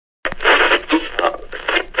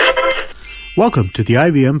Welcome to the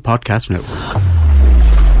IVM Podcast Network.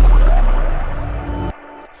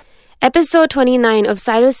 Episode 29 of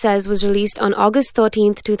Cyrus Says was released on August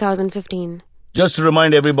 13th, 2015. Just to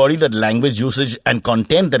remind everybody that language usage and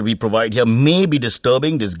content that we provide here may be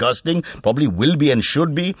disturbing, disgusting, probably will be and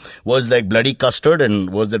should be. Words like bloody custard and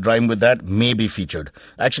words that rhyme with that may be featured.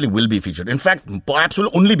 Actually will be featured. In fact, perhaps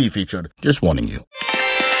will only be featured. Just warning you.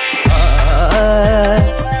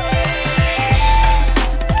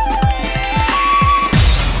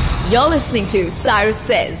 You're listening to Cyrus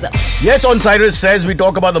Says. Yes, on Cyrus Says, we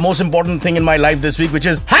talk about the most important thing in my life this week, which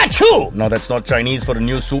is Hachu! Now, that's not Chinese for a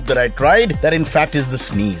new soup that I tried. That, in fact, is the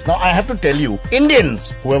sneeze. Now, I have to tell you,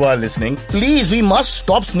 Indians, whoever are listening, please, we must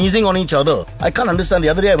stop sneezing on each other. I can't understand. The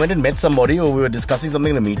other day, I went and met somebody, or we were discussing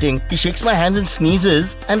something in a meeting. He shakes my hands and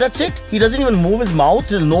sneezes, and that's it. He doesn't even move his mouth,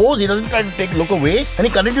 his nose. He doesn't try to look away. And he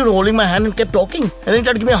continued holding my hand and kept talking. And then he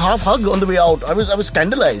tried to give me a half hug on the way out. I was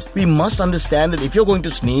scandalized. We must understand that if you're going to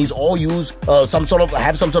sneeze or use have some sort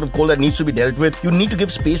of cold that needs to be dealt with, you need to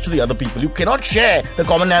give space to the other people. You cannot share the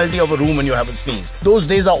commonality of a room when you have a sneeze. Those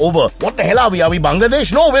days are over. What the hell are we? Are we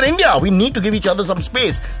Bangladesh? No, we're India. We need to give each other some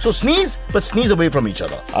space. So sneeze, but sneeze away from each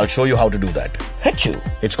other. I'll show you how to do that. Hachu.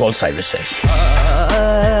 It's called Cyrus Says.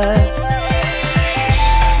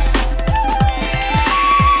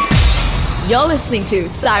 You're listening to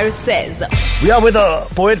Cyrus Says. We are with a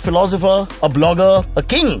poet, philosopher, a blogger, a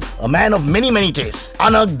king, a man of many, many tastes,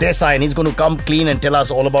 Anaggh Desai, and he's going to come clean and tell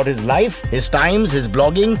us all about his life, his times, his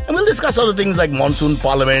blogging, and we'll discuss other things like monsoon,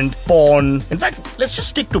 parliament, porn. In fact, let's just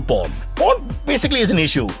stick to porn. Porn basically is an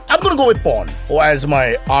issue. I'm going to go with porn. Or as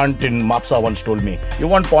my aunt in Mapsa once told me, you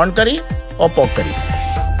want porn curry or pork curry?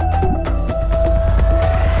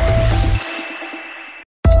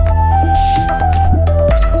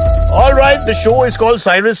 Alright, the show is called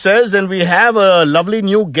Cyrus Says, and we have a lovely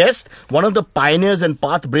new guest, one of the pioneers and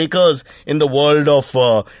path breakers in the world of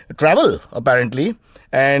travel, apparently,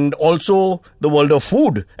 and also the world of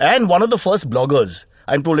food, and one of the first bloggers,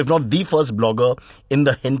 I'm told, if not the first blogger in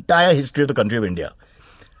the entire history of the country of India.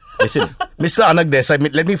 Listen, Mr. Anaggh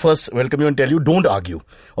Desai, let me first welcome you and tell you, don't argue.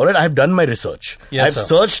 Alright, I have done my research. Yes, I've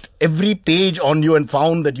sir. searched every page on you and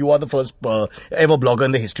found that you are the first ever blogger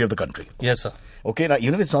in the history of the country. Yes, sir. Okay, now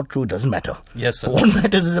even if it's not true, it doesn't matter. Yes, sir. What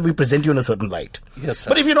matters is that we present you in a certain light. Yes, sir.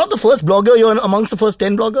 But if you're not the first blogger, you're amongst the first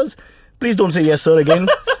 10 bloggers, please don't say yes, sir, again.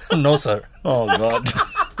 No, sir. Oh, God.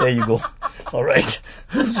 There you go. All right.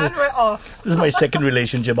 And we're off. This is my second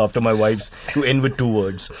relationship after my wife's to end with 2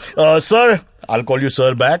 words. Sir, I'll call you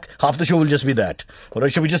sir back. Half the show will just be that. All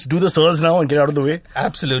right, shall we just do the sirs now and get out of the way?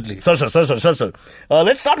 Absolutely. Sir.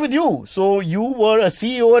 Let's start with you. So you were a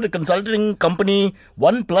CEO at a consulting company,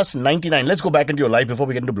 1+99. Let's go back into your life before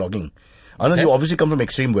we get into blogging. Anand, Okay. you obviously come from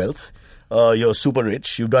extreme wealth. You're super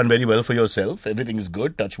rich. You've done very well for yourself. Everything is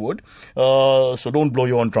good, touch wood. So don't blow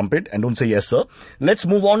your own trumpet and don't say yes, sir. Let's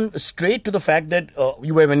move on straight to the fact that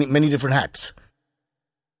you wear many different hats.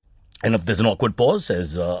 And if there's an awkward pause,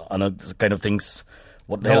 as Anand kind of thinks,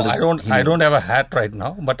 what the No, hell is I don't have a hat right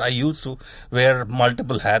now, but I used to wear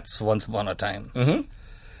multiple hats once upon a time.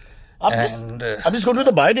 I'm just going through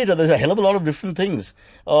the biodata. There's a hell of a lot of different things.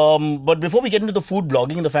 But before we get into the food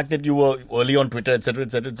blogging and the fact that you were early on Twitter, etc.,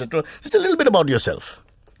 just a little bit about yourself.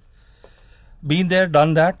 Been there,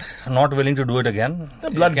 done that. Not willing to do it again. The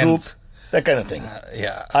blood Again, group, that kind of thing.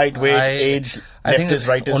 Yeah. Height, weight, age, I think leftist,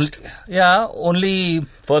 rightist. Only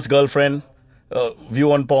First girlfriend,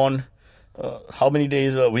 view on porn, how many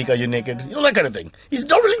days a week are you naked? You know, that kind of thing. He's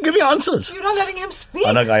not really giving answers. You're not letting him speak.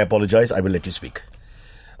 Anaggh, I apologize. I will let you speak.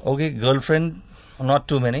 Okay, girlfriend, not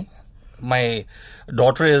too many. My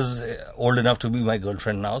daughter is old enough to be my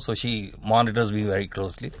girlfriend now, so she monitors me very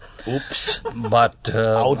closely. Oops. But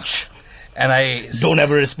Ouch. And I Don't have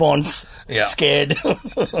a response. Yeah. Scared.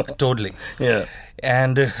 totally. Yeah.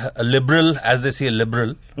 And a liberal, as they say, a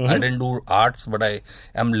liberal. I didn't do arts, but I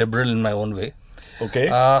am liberal in my own way. Okay.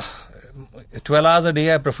 12 hours a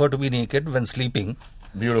day, I prefer to be naked when sleeping.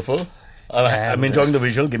 Beautiful. I'm enjoying the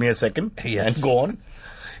visual. Give me a second. Yes. And go on.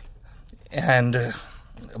 And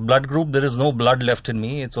blood group, there is no blood left in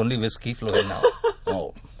me. It's only whiskey flowing now.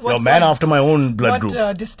 Oh. You're a man after my own blood group.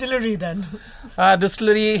 What distillery then?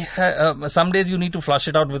 Distillery, some days you need to flush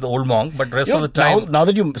it out with Old Monk, but rest of the time... Now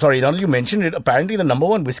that you mentioned it, apparently the number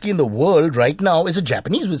one whiskey in the world right now is a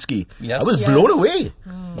Japanese whiskey. Yes. I was Yes. blown away.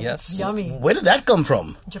 Yes. Yummy. Where did that come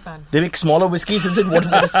from? Japan. They make smaller whiskeys, is it? What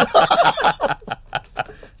is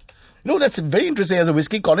that's very interesting. As a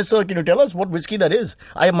whiskey connoisseur, can you tell us what whiskey that is?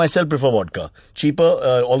 I myself prefer vodka. Cheaper,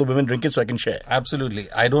 all the women drink it so I can share. Absolutely.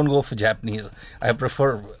 I don't go for Japanese. I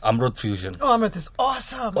prefer Amrut Fusion. Oh, Amrit is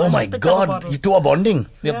awesome. Oh I my just picked up a God, bottle. you two are bonding.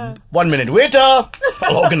 Yeah. 1 minute. Waiter!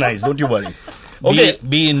 I'll organize, don't you worry. Okay.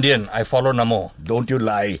 Be Indian. I follow Namo. Don't you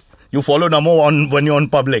lie. You follow Namo when you're on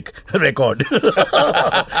public record.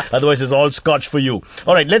 Otherwise, it's all scotch for you.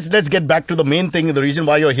 All right, let's get back to the main thing. The reason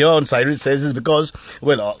why you're here on Cyrus Says is because,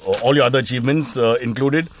 well, all your other achievements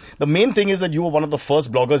included. The main thing is that you were one of the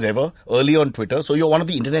first bloggers ever, early on Twitter. So you're one of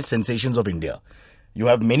the internet sensations of India. You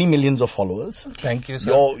have many millions of followers. Thank you,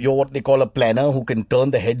 sir. You're what they call a planner who can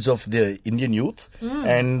turn the heads of the Indian youth.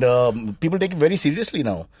 And people take it very seriously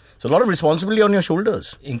now. So a lot of responsibility on your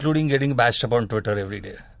shoulders. Including getting bashed up on Twitter every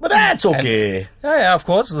day. But that's okay. Yeah, of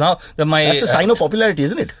course. Now, That's a sign of popularity,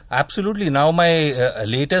 isn't it? Absolutely. Now my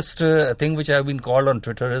latest thing which I've been called on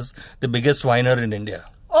Twitter is the biggest whiner in India.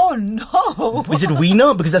 Oh, no. Is it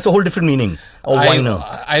wiener? Because that's a whole different meaning. Or whiner.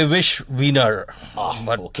 I wish wiener.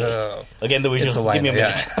 But okay. Again, the vision. it's a Give me a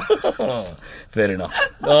whiner, minute. Fair enough.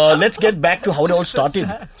 Let's get back to how it all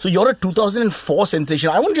started. So you're a 2004 sensation.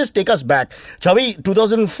 I want to just take us back. Chavi,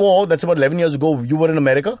 2004, that's about 11 years ago, you were in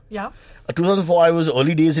America? Yeah. 2004, I was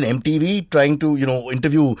early days in MTV trying to,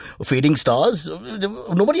 interview fading stars.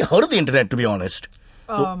 Nobody heard of the internet, to be honest.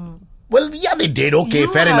 Well, yeah, they did. Okay,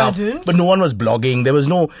 You fair enough. hadn't. But no one was blogging. There was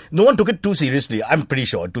no one took it too seriously. I'm pretty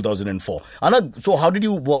sure, 2004. Anaggh, so how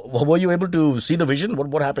were you able to see the vision?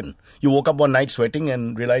 What happened? You woke up one night sweating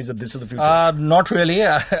and realized that this is the future. Not really.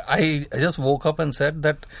 I just woke up and said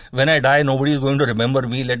that when I die, nobody is going to remember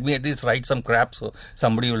me. Let me at least write some crap so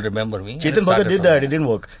somebody will remember me. Chetan Bhagat did that. It didn't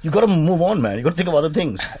work. You got to move on, man. You got to think of other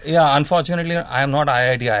things. Yeah, unfortunately, I am not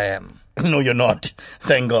IIT IIM. No, you're not.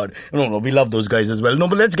 Thank God. No, we love those guys as well. No,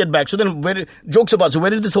 but let's get back. So then, jokes apart. So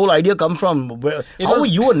where did this whole idea come from? How were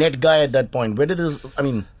you a net guy at that point? Where did this?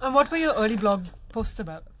 And what were your early blog posts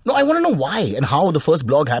about? No, I want to know why and how the first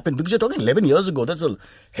blog happened. Because you're talking 11 years ago. That's a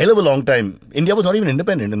hell of a long time. India was not even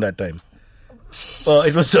independent in that time.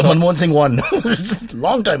 It was Manmohan Singh won.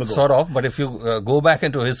 Long time ago. Sort of. But if you go back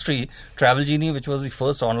into history, Travel Genie, which was the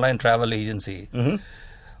first online travel agency,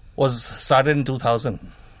 was started in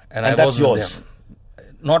 2000. And I that's was yours? with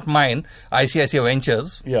them. Not mine, ICICI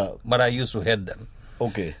Ventures. Yeah. But I used to head them.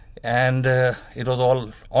 Okay. And it was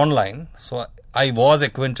all online. So I was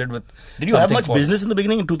acquainted with. Did you have much business in the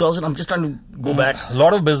beginning in 2000? I'm just trying to go back. A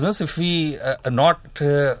lot of business. If we not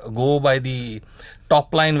go by the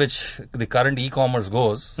top line which the current e-commerce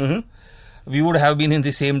goes, we would have been in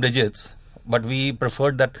the same digits. But we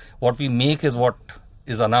preferred that what we make is what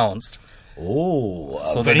is announced. Oh,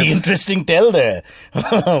 So very interesting tell there.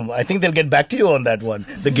 I think they'll get back to you on that one.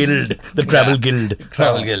 The guild, the travel guild.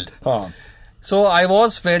 Travel Guild. So I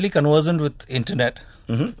was fairly conversant with internet.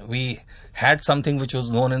 We had something which was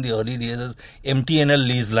known in the early days as MTNL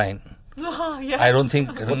lease line. Yes. I don't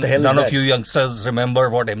think the hell is none that? of you youngsters remember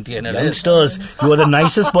what MTNL is. Youngsters, you are the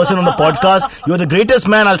nicest person on the podcast. You are the greatest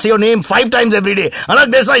man. I'll say your name 5 times every day.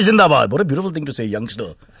 Anaggh Desai Zindabad. What a beautiful thing to say,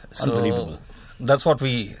 youngster. Unbelievable. That's what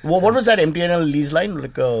we. What was that MTNL lease line?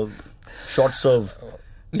 Like a short serve?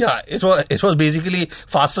 Yeah, it was basically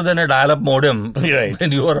faster than a dial-up modem Right.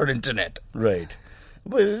 when you were on internet. Right.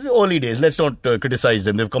 Well, early days. Let's not criticize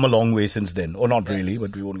them. They've come a long way since then. Or not really,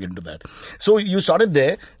 but we won't get into that. So you started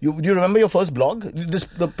there. Do you remember your first blog?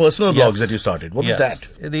 The personal blogs that you started. What was that?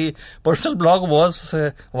 The personal blog was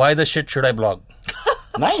Why the Shit Should I Blog?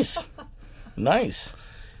 Nice.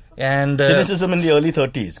 And Cynicism in the early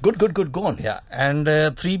 30s. Good. Go on. yeah,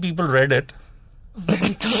 and 3 people read it.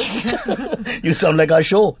 You sound like our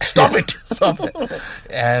show. Stop it.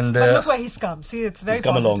 And But look where he's come. See, it's very It's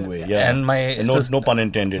come a positive. long way. Yeah. And my no pun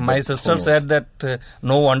intended. My but sister who knows? said that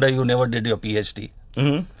no wonder you never did your PhD.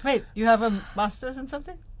 Wait, you have a master's in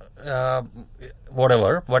something?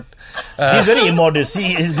 Whatever, but He's very immodest. See,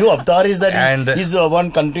 his new avatar is that And- he's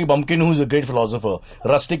one country bumpkin who's a great philosopher.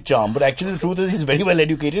 Rustic charm. But actually the truth is he's very well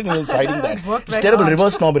educated and he's hiding that. Worked It's very terrible. hard.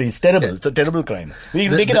 Reverse snobbery. It's terrible. It's a terrible crime.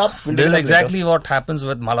 We'll take it up. We'll this take is it up exactly what happens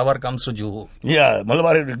when Malabar comes to Juhu. later. Yeah,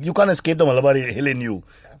 Malabar. You can't escape the Malabar hill in you,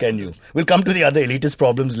 can you? We'll come to the other elitist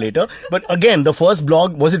problems later. But again, the first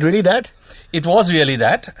blog, was it really that? It was really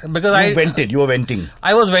that because You were venting.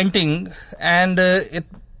 I was venting, and it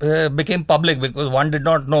became public because one did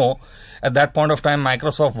not know at that point of time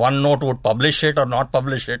Microsoft OneNote would publish it or not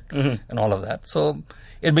publish it and all of that. So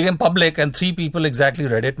it became public and 3 people exactly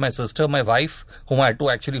read it. My sister, my wife, whom I had to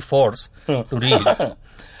actually force to read.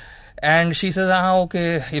 And she says,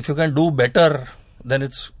 okay, if you can do better, then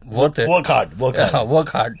it's worth it. Work hard. Work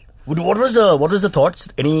hard. What was the thoughts?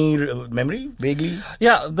 Any memory vaguely?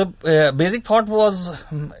 Yeah, the basic thought was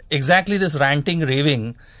exactly this ranting,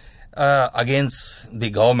 raving against the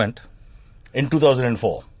government. In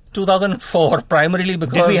 2004. 2004, primarily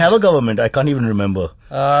because... Did we have a government? I can't even remember.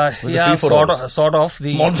 Yeah, sort of.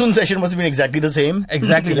 The monsoon session must have been exactly the same.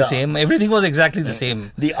 Exactly the same. Everything was exactly the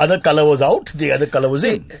same. The other color was out, the other color was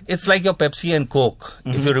in. It's like your Pepsi and Coke.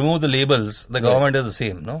 If you remove the labels, the government is the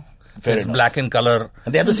same, no? Fair it's enough. black in color.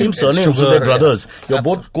 And they have the same surname, so sugar, they're brothers. You're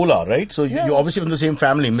Absolutely. both Kola, right? So you're obviously from the same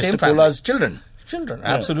family. Same Mr. family. Kola's children. Children,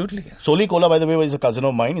 absolutely. Soli Kola, by the way, is a cousin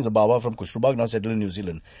of mine. He's a Baba from Kushrubag, now settled in New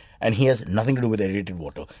Zealand. And he has nothing to do with aerated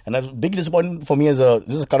water. And that's a big disappointment for me this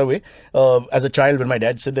is a cutaway. As a child, when my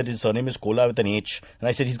dad said that his surname is Kola with an H. And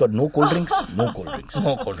I said, he's got no cold drinks? No cold drinks.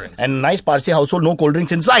 No cold drinks. And nice Parsi household, no cold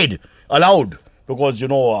drinks inside. Allowed. Because,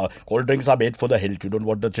 cold drinks are made for the health. You don't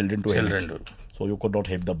want the children to have it. So you could not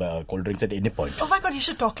have the cold drinks at any point. Oh my God, you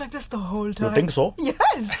should talk like this the whole time. You think so?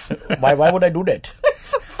 Yes. Why would I do that? It's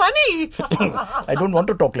so funny. I don't want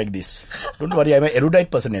to talk like this. Don't worry, I'm an erudite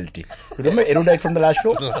personality. Remember erudite from the last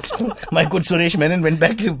show? My good Suresh Menon went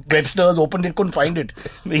back to Webster's, opened it, couldn't find it.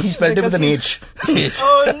 He spelled it with an H.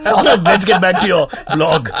 Oh no. Let's get back to your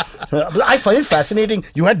blog. I find it fascinating.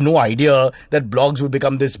 You had no idea that blogs would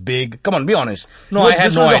become this big. Come on, be honest. No, I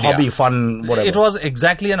had no idea. This was a hobby, fun, whatever. It was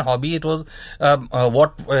exactly a hobby. It was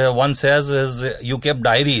what one says is you kept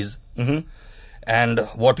diaries. Mm-hmm. And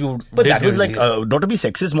what you But did that was like, not to be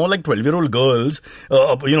sexist, more like 12-year-old girls,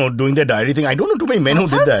 doing their diary thing. I don't know too many men who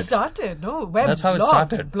did that. That's how it started, no? That's how it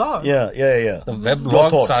started. Blog. Yeah. The web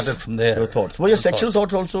blog started from there. Your thoughts. Were your sexual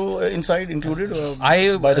thoughts also inside included?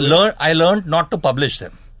 I learned not to publish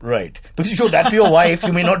them. Right. Because you show that to your wife,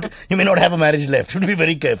 you may not have a marriage left. You have to be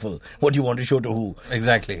very careful what you want to show to who.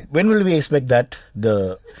 Exactly. When will we expect that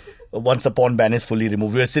once the porn ban is fully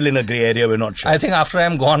removed? We're still in a grey area, we're not sure. I think after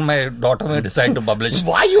I'm gone, my daughter may decide to publish.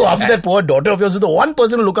 Why are you after that poor daughter of yours who's the one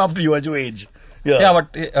person who look after you at your age? Yeah,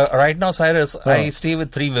 but right now, Cyrus, I stay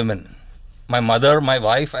with 3 women. My mother, my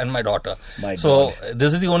wife and my daughter. So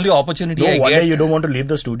this is the only opportunity I one get. day you don't want to leave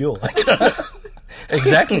the studio.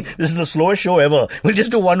 Exactly. This is the slowest show ever. We'll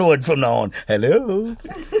just do one word from now on. Hello.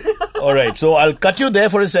 All right. So I'll cut you there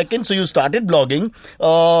for a second. So you started blogging.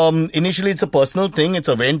 Initially, it's a personal thing. It's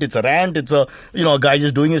a vent. It's a rant. It's a guy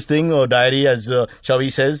just doing his thing. Or diary, as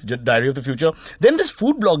Shavi says, diary of the future. Then this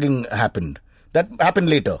food blogging happened. That happened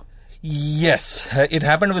later. Yes, it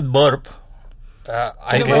happened with Burp.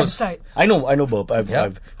 Website. I know Burp.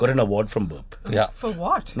 I've got an award from Burp. Yeah. For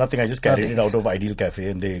what? Nothing. I just carried it out of Ideal Cafe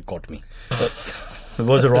and they caught me. It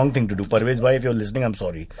was the wrong thing to do. Parvez bhai, if you're listening, I'm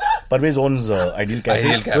sorry. Parvez owns Ideal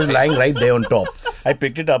Cafe. It was lying right there on top. I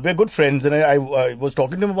picked it up. We're good friends and I was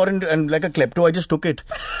talking to him about it and like a klepto, I just took it.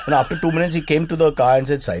 And after 2 minutes, he came to the car and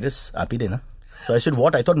said, Cyrus, aap hi dena. So I said,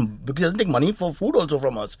 what? I thought, because he doesn't take money for food also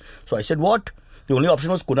from us. So I said, what? The only option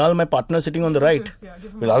was Kunal, my partner, sitting on the right.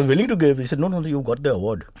 Because I was willing to give. He said, no, you got the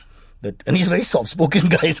award. And he's a very soft-spoken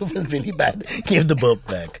guy, so feels really bad. Gave the burp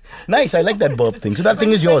back. Nice, I like that burp thing. So that thing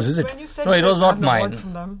is yours, is it? No, it was not mine.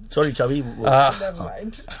 Sorry, Chavi. Never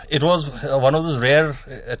mind. It was one of those rare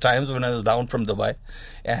times when I was down from Dubai.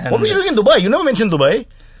 And what were you doing in Dubai? You never mentioned Dubai.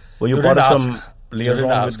 Were you part of didn't some ask.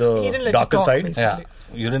 liaison with the darker side? Basically. Yeah,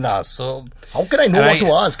 you didn't ask. So How can I know what to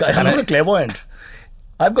ask? I'm not a clairvoyant.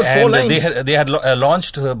 I've got 4 lines. They had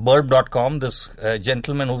launched burp.com, this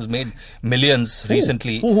gentleman who's made millions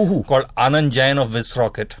recently, Who? called Anand Jain of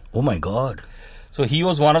Visrocket. Oh my God. So he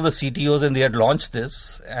was one of the CTOs and they had launched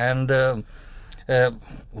this. And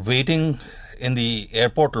waiting in the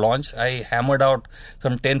airport launch, I hammered out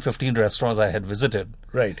some 10-15 restaurants I had visited.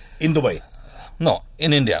 Right. In Dubai. No,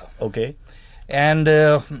 in India. Okay. And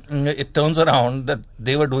it turns around that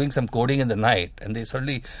they were doing some coding in the night and they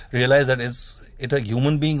suddenly realized that is it a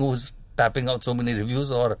human being who's tapping out so many reviews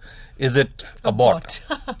or is it a bot?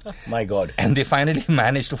 My God. And they finally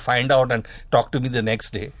managed to find out and talk to me the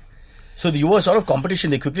next day. So you were sort of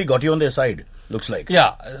competition. They quickly got you on their side, looks like.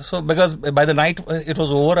 Yeah. So because by the night it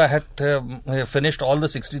was over, I had finished all the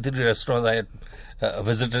 63 restaurants I had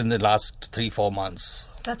visited in the last 3-4 months.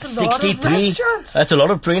 That's a lot of 63. restaurants. That's a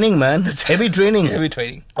lot of training, man. That's heavy training. Heavy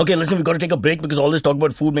training. Okay, listen, we've got to take a break because all this talk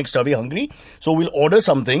about food makes Chavi hungry. So we'll order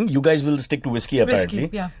something. You guys will stick to whiskey,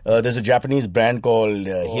 apparently. yeah. There's a Japanese brand called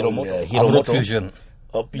Hiromoto. Amrut Fusion.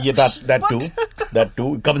 Yeah, that too. That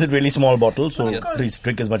too. It comes in really small bottles, so please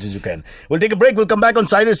drink as much as you can. We'll take a break. We'll come back on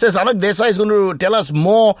Cyrus Says. Anaggh Desai is going to tell us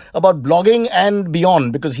more about blogging and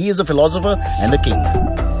beyond because he is a philosopher and a king.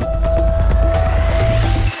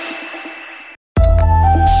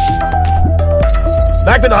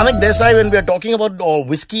 Back back with Anaggh Desai. When we are talking about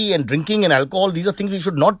whiskey and drinking and alcohol, these are things we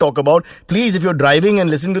should not talk about. Please, if you're driving and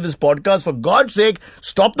listening to this podcast, for God's sake,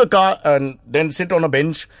 stop the car and then sit on a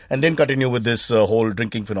bench and then continue with this whole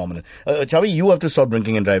drinking phenomenon. Chavi, you have to stop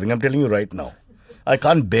drinking and driving. I'm telling you right now. I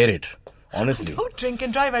can't bear it. Honestly. Don't drink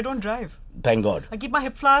and drive. I don't drive. Thank God. I keep my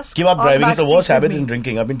hip flask. Give up on driving. back It's the seat worst with habit me. in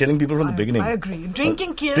drinking. I've been telling people from the beginning. I agree.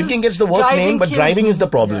 Drinking kills. Drinking gets the worst driving name, but kills driving is the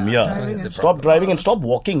me. problem. Yeah. Driving is Stop driving and stop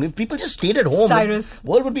walking. If people just stayed at home, Cyrus. the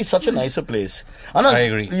world would be such a nicer place. Anaggh, I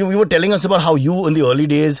agree. You were telling us about how you, in the early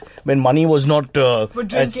days, when money was not We're as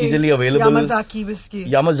drinking easily available. Yamazaki whiskey.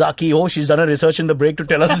 Yamazaki. Oh, she's done a research in the break to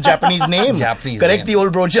tell us the Japanese name. Japanese Correct name. the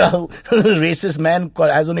old brocha. Racist man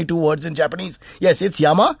has only 2 words in Japanese. Yes, it's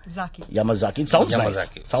Zaki. Yamazaki. It sounds nice.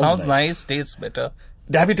 Yamazaki. Sounds nice, tastes better.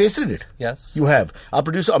 Have you tasted it? Yes. You have. Our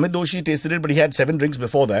producer Amit Doshi tasted it, but he had 7 drinks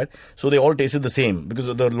before that, so they all tasted the same because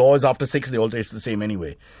the law is after 6 they all taste the same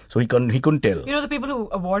anyway. So he couldn't tell. You know, the people who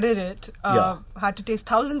awarded it had to taste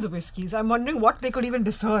thousands of whiskeys. I'm wondering what they could even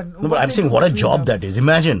discern. No, but I'm saying what a job that is.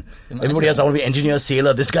 Imagine. Everybody else, I want to be engineer,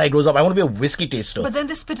 sailor. This guy grows up, I want to be a whiskey taster. But then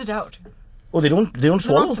they spit it out. Oh, they don't They're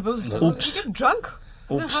swallow? not supposed to. Oops. You get drunk.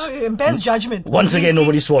 How it impairs judgment. Once again,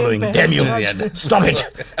 nobody's swallowing. Impairs Damn you. judgment. Stop it.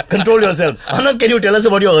 Control yourself. Anaggh, can you tell us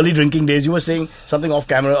about your early drinking days? You were saying something off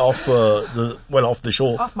camera, off the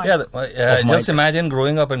show. Off my Just imagine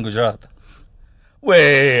growing up in Gujarat.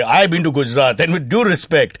 Wait, I've been to Gujarat, and with due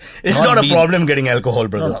respect, it's not a problem getting alcohol,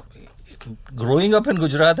 brother. No. Growing up in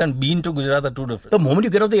Gujarat and being to Gujarat are two different. The moment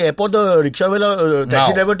you get off the airport, the rickshaw wala,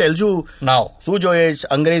 taxi Now. driver tells you, Now. Sujoyesh,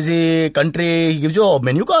 Angrezi, country, he gives you a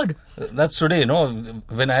menu card. That's today, no?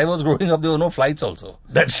 When I was growing up, there were no flights also.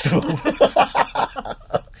 That's true.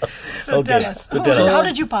 So Okay. tell us. So tell us. How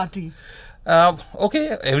did you party?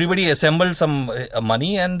 Okay, everybody assembled some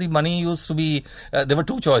money, and the money used to be, there were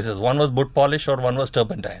 2 choices. One was boot polish or one was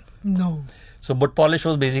turpentine. No. So boot polish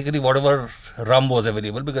was basically whatever rum was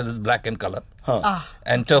available because it's black in color.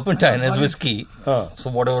 And turpentine is whiskey. So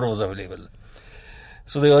whatever was available.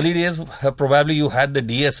 So the early days, probably you had the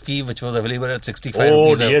DSP, which was available at 65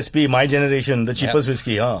 Oh, rupees. DSP, my generation, the cheapest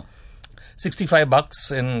whiskey, huh?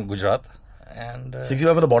 $65 in Gujarat. And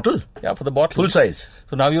 65 for the bottle? yeah, for the bottle. Full size.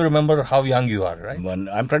 So now you remember how young you are, right?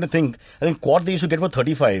 I'm trying to think. I think quart they used to get for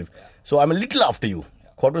 35. So I'm a little after you.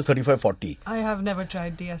 Quart was 35.40. I have never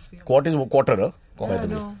tried DSP. Quart is quarter, huh? By the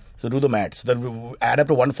way. no. So do the maths. So that will add up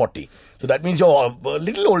to 140. So that means you're a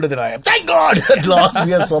little older than I am. Thank God! At last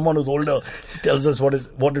we have someone who's older. Tells us what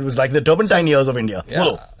it was like in the turpentine years of India. Yeah.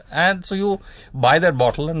 Bolo. And so you buy that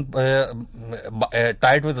bottle and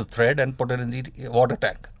tie it with a thread and put it in the water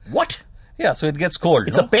tank. What? Yeah, so it gets cold.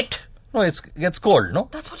 It's no? a pet? No, it gets cold, no?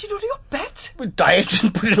 That's what you do to your pet? We tie it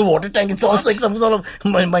and put it in a water tank. It sounds like some sort of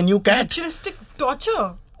my new cat. Ritualistic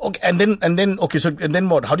torture. Okay, and then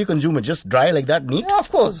what? How do you consume it? Just dry like that, neat? Yeah, of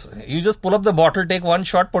course. You just pull up the bottle, take one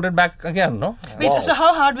shot, put it back again, no? Wait, Wow. so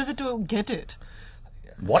how hard was it to get it?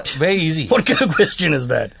 What? Very easy. What kind of question is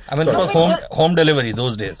that? I mean, Sorry. it was home delivery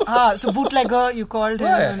those days. So bootlegger, you called him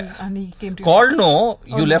Yeah. and he came to Called, you. no.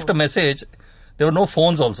 You Oh, left no. a message. There were no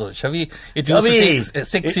phones also. Shavi, it used Shavi, to take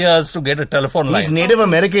 6 years to get a telephone line. He's Native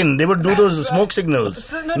American. They would do those smoke signals.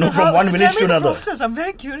 So, From one so village tell to me the another. process. I'm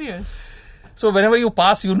very curious. So whenever you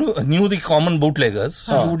pass, you knew the common bootleggers.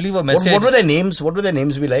 So you would leave a message. What were their names? What would their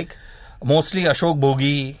names be like? Mostly Ashok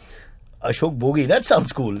Bogi. Ashok Bogi. That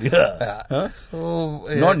sounds cool. Yeah. Huh? So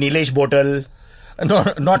Not Nilesh Bottle. no,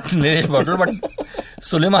 not Nilesh Bottle, but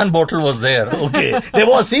Suleiman Bottle was there. Okay. There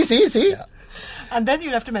was. See. And then you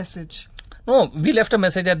left a message. No, we left a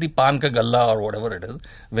message at the Pan Ka Galla or whatever it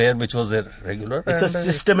is, which was their regular. It's a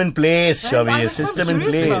system in place, Right, Shavi. A that's what I'm system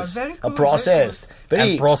in serious about. place. Very A cool, process.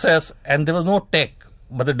 and process, and there was no tech,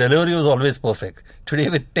 but the delivery was always perfect. Today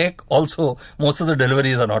with tech, also most of the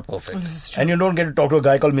deliveries are not perfect. And you don't get to talk to a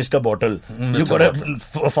guy called Mr. Bottle. You got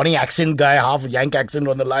a funny accent guy, half Yank accent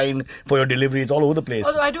on the line for your delivery. It's all over the place.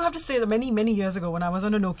 Although I do have to say that many years ago when I was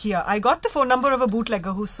on a Nokia, I got the phone number of a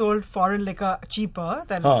bootlegger who sold foreign liquor cheaper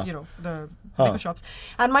than, the liquor shops.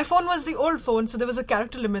 And my phone was the old phone, so there was a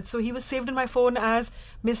character limit. So he was saved in my phone as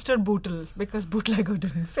Mr. Bootle because bootlegger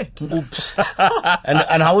didn't fit. Oops.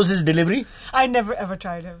 and how was his delivery? I never ever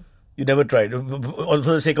tried him. You never tried. For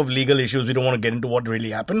the sake of legal issues, we don't want to get into what really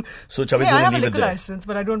happened. So Chavi's Yeah, I going have to a leave it liquor there. license,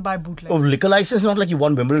 but I don't buy bootleg. Oh, liquor license? Not like you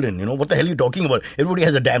won Wimbledon. What the hell are you talking about? Everybody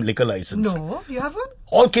has a damn liquor license. No, you have one?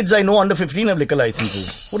 All kids I know under 15 have liquor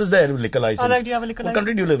licenses. What is there with liquor license? Anaggh, do you have a liquor What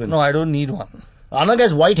country do you live in? No, I don't need one. Anaggh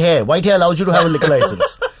has white hair. White hair allows you to have a liquor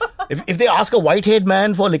license. If they ask a white-haired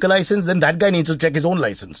man for a liquor license, then that guy needs to check his own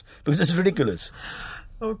license. Because this is ridiculous.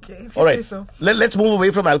 Okay, if All you right. say so. Let's move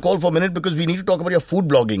away from alcohol for a minute because we need to talk about your food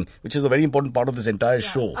blogging, which is a very important part of this entire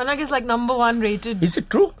show. Anaggh is like number 1 rated Is it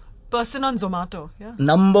true? person on Zomato. Yeah.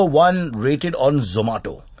 Number 1 rated on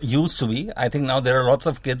Zomato. Used to be. I think now there are lots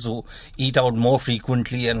of kids who eat out more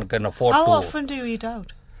frequently and can afford How to. often do you eat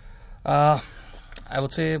out? I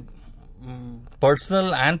would say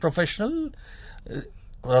personal and professional.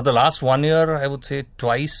 The last 1 year, I would say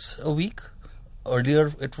twice a week.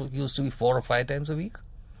 Earlier, it used to be 4 or 5 times a week.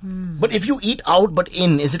 But if you eat out but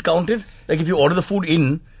in, is it counted? Like if you order the food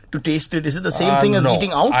in to taste it, is it the same thing as No,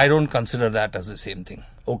 eating out? I don't consider that as the same thing.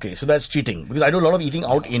 Okay, so that's cheating. Because I do a lot of eating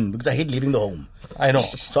out in because I hate leaving the home. I know.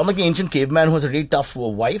 So I'm like an ancient caveman who has a really tough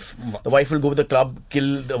wife. The wife will go with the club,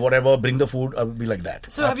 kill the whatever, bring the food. I would be like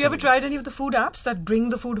that. So have you ever tried any of the food apps that bring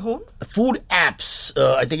the food home? Food apps.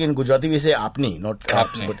 I think in Gujarati we say apni, not apps.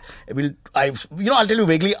 Apni. But I'll tell you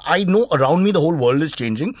vaguely. I know around me the whole world is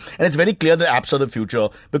changing, and it's very clear the apps are the future.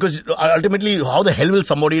 Because ultimately, how the hell will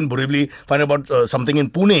somebody in Borivali find about something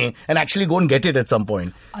in Pune and actually go and get it at some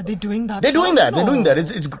point? Are they doing that? They're doing that. No. They're doing that.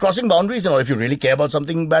 It's crossing boundaries and all. If you really care about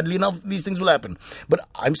something badly enough, these things will happen. But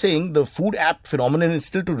I'm saying the food app phenomenon is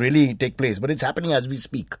still to really take place, but it's happening as we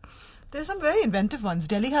speak. There's some very inventive ones.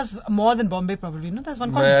 Delhi has more than Bombay probably. No, there's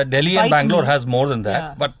one called Delhi and Bite Bangalore Me. has more than that.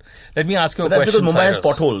 Yeah. But let me ask you But a that's question, because Mumbai has Cyrus.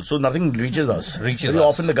 potholes, so nothing reaches us. Reaches Very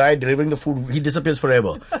us. often the guy delivering the food, he disappears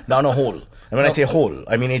forever down a hole. And when I say hole,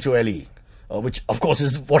 I mean HOLE. Which, of course,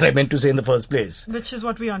 is what I meant to say in the first place. Which is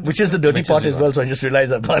what we understand. Which is the dirty part as well, so I just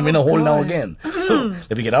realized that I'm in a hole now God. again. So,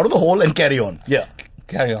 let me get out of the hole and carry on. Yeah.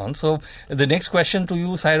 Carry on. So the next question to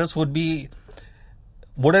you, Cyrus, would be,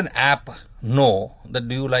 would an app know that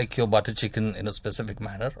do you like your butter chicken in a specific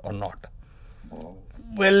manner or not?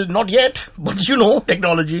 Well, not yet, but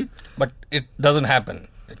technology. But it doesn't happen.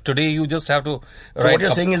 Today you just have to So what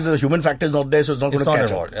you're saying is the human factor is not there, so it's not going it's to not catch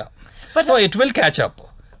involved, up. yeah. But- No, it will catch up.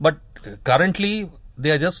 But currently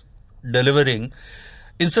they are just delivering.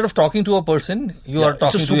 Instead of talking to a person, you are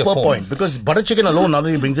talking it's a to your super phone. point because butter chicken alone, now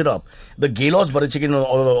that he brings it up, the Gaylord's butter chicken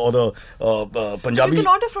or the Punjabi. You can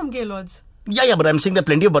order from Gaylord's. Yeah, but I'm saying there are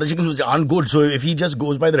plenty of butter chickens which aren't good. So if he just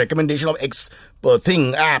goes by the recommendation of X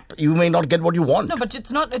app, you may not get what you want. No, but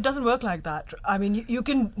it's not. It doesn't work like that. I mean, you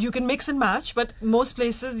can mix and match, but most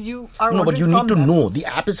places you are. No, but you ordering need from to them. know. The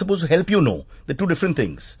app is supposed to help you know. They're two different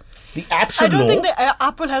things. The app I should don't know. think the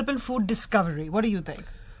app will help in food discovery. What do you think?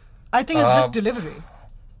 I think it's just delivery.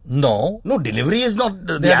 No. No, delivery is not.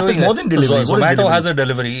 They The are app is doing more it. than delivery. So What is Zomato delivery? has a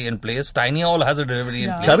delivery in place. Tiny Owl has a delivery in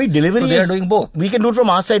Yeah. place. Shavi, delivery so they are is, doing both. We can do it from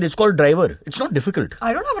our side. It's called driver. It's not difficult.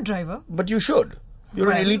 I don't have a driver. But you should. You're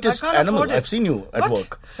Right. an elitist I can't animal. afford it. I've seen you at What?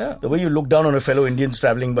 work. Yeah. The way you look down on a fellow Indians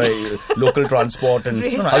traveling by local transport and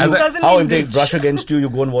Racist how, doesn't how mean if they rich. brush against you, you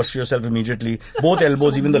go and wash yourself immediately. Both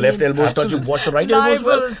elbows, even the left elbows touch, you wash the right elbow as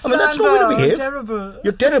well. Libel, I mean, that's no way to slander, behave. terrible.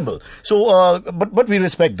 You're terrible. So, but we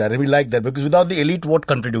respect that and we like that because without the elite, what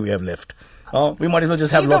country do we have left? We might as well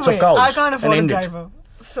just have Either lots way, of cows I can't and afford a end it. driver.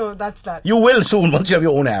 So that's that. You will soon once you have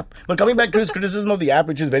your own app. But coming back to his criticism of the app,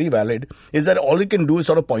 which is very valid, is that all it can do is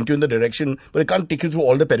sort of point you in the direction, but it can't take you through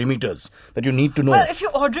all the perimeters that you need to know. Well, if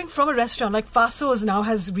you're ordering from a restaurant, like Fasos now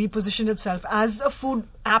has repositioned itself as a food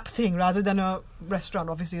app thing rather than a restaurant.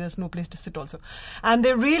 Obviously, there's no place to sit also. And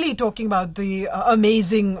they're really talking about the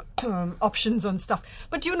amazing options on stuff.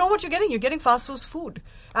 But you know what you're getting? You're getting Fasos food.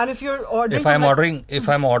 And if you're ordering... If I'm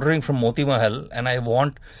from ordering from Moti Mahal and I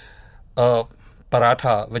want a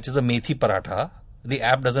paratha, which is a methi paratha, the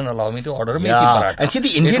app doesn't allow me to order a methi paratha. And see, the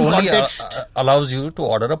Indian it only, context- allows you to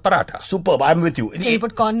order a paratha. Superb, I'm with you. Can you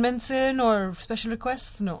put condiments in or special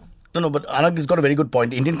requests? No. No, but Anaggh has got a very good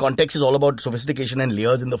point. Indian context is all about sophistication and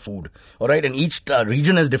layers in the food. All right. And each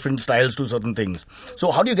region has different styles to certain things. So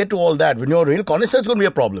how do you get to all that? When you're a real connoisseur, it's going to be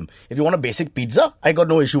a problem. If you want a basic pizza, I got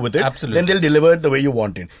no issue with it. Absolutely. Then they'll deliver it the way you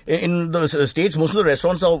want it. In the States, most of the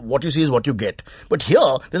restaurants are what you see is what you get. But here,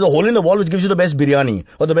 there's a hole in the wall which gives you the best biryani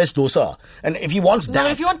or the best dosa. And if he wants No,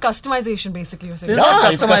 that. if you want customization, basically, you're saying. yeah,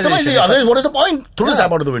 it's customization. customization. Otherwise, what is the point? Throw this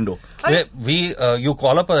app out of the window. You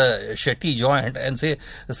call up a Shetty joint and say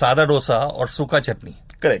sada dosa or suka chutney.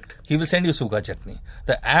 Correct. He will send you suka chutney.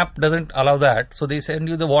 The app doesn't allow that, so they send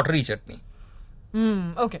you the watery chutney.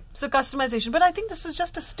 Okay, so customization. But I think this is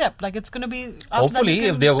just a step. Like, it's going to be... after that Hopefully, you can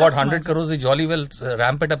if they've got 100 customize it. crores, they jolly well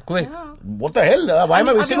ramp it up quick. What the hell? Why am I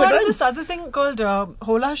Have wasting you my heard of time? this other thing called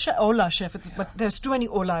Ola Chef? But there's too many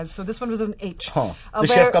Olas, so this one was an H. The where-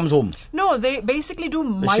 chef comes home. No, they basically do The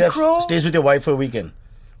micro... chef stays with your wife for a weekend.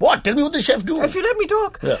 What? Tell me what the chef do. If you let me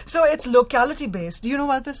talk. Yeah. So it's locality based. Do you know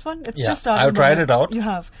about this one? It's just started. I've tried it out. You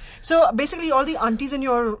have. So basically all the aunties in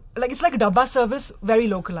your, like it's like dabba service, very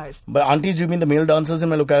localized. By aunties, do you mean the male dancers in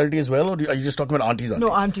my locality as well? Or are you just talking about aunties?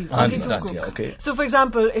 No, aunties. Aunties, Aunties who cook. yeah, okay. So for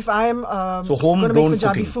example, if I'm So going to make homegrown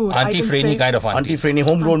Punjabi cooking. food, I Auntie can Freni say kind of auntie. Auntie Freni,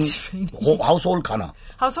 homegrown Auntie Freni. household khana.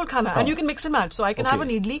 household khana. And you can mix and match. So I can have an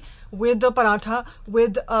Okay. idli with the paratha,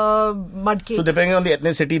 with mud cake. So depending on the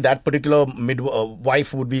ethnicity, that particular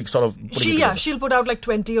wife would be sort of putting it together. She'll put out like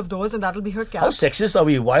 20 of those and that'll be her cap. How sexist are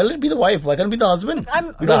we? Why will it be the wife? Why can't it be the husband?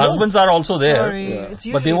 The husbands are also there. Sorry, it's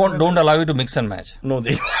But they usually don't women. allow you to mix and match. No,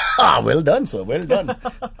 they. Well done, sir. Well done.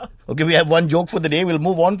 Okay, we have one joke for the day. We'll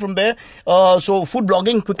move on from there. So food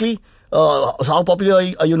blogging quickly. How popular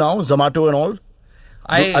are you now? Zomato and all.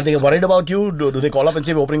 Are they worried about you? Do they call up and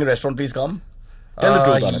say, "We're opening a restaurant, please come"? Tell the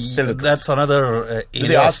truth, Anand. Tell the truth. That's another Do they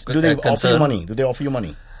area ask? of Do they offer concern. you money? Do they offer you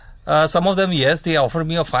money? Some of them, yes, they offer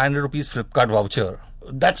me a 500 rupees Flipkart voucher.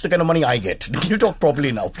 That's the kind of money I get. Can you talk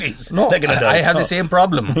properly now, please? No, Like an adult. I have the same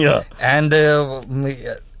problem. Yeah. And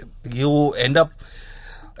you end up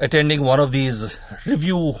attending one of these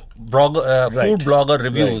review Right. food blogger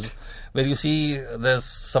reviews Right. where you see there's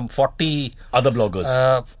some 40 Other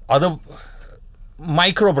bloggers. other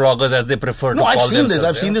micro bloggers, as they prefer No, to I've call seen this.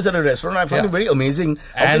 themselves. I've seen this at a restaurant. I find Yeah. it very amazing.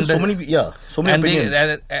 How can And so many, so many and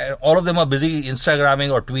opinions. all of them are busy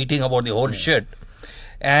Instagramming or tweeting about the whole shit.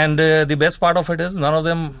 And the best part of it is none of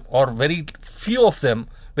them, or very few of them,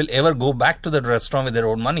 will ever go back to that restaurant with their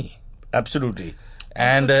own money. Absolutely.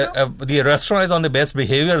 And the restaurant is on the best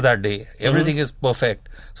behavior that day. Everything is perfect.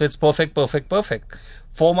 So it's perfect.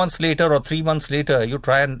 4 months later or 3 months later, you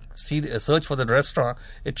try and search for the restaurant.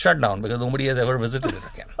 It's shut down because nobody has ever visited it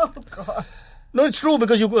again. Oh, God. No, it's true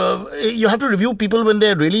because you have to review people when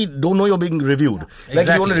they really don't know you're being reviewed. Like if you want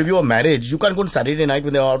Exactly. to review a marriage, you can't go on Saturday night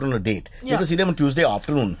when they're out on a date. You have to see them on Tuesday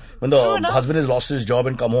afternoon when the True enough. husband has lost his job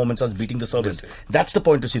and come home and starts beating the servants. That's the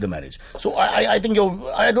point to see the marriage. So I think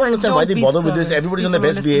I don't understand why Don't they beat bother with this. servants. Everybody's on their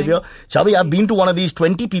People best are listening. behavior. Chavi, I've been to one of these.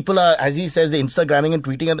 20 people are, as he says, they're Instagramming and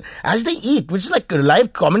tweeting and as they eat, which is like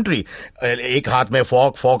live commentary. एक हाथ में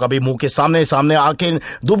fork अभी मुंह के सामने आके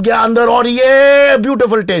डूब गया अंदर और ये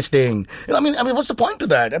beautiful tasting. I mean, what's the point to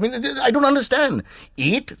that? I mean, I don't understand.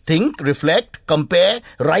 Eat, think, reflect, compare,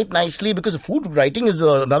 write nicely because food writing is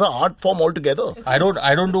another art form altogether. I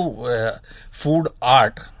don't do food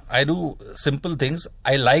art. I do simple things.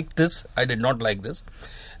 I like this. I did not like this.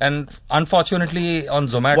 And unfortunately, on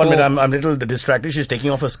Zomato... 1 minute, I'm a little distracted. She's taking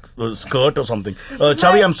off a skirt or something.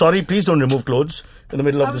 Chavi, I'm sorry. Please don't remove clothes in the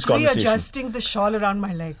middle of I this was conversation. readjusting the shawl around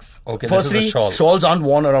my legs. Okay, this is Firstly, a shawl. shawls aren't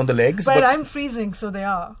worn around the legs. Well, but, I'm freezing, so they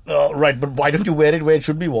are. right, but why don't you wear it where it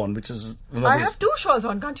should be worn? Which is I have two shawls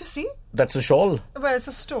on, can't you see? That's a shawl. Well, it's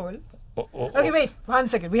a stole. Okay, wait, 1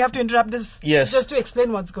 second. We have to interrupt this Yes. just to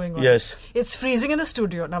explain what's going on. Yes. It's freezing in the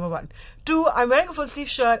studio, number one. Two, I'm wearing a full sleeve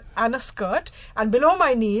shirt and a skirt, and below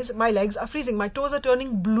my knees, my legs are freezing. My toes are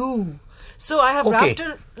turning blue. So I have wrapped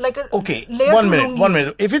it like a layer 1 to minute, lungi. 1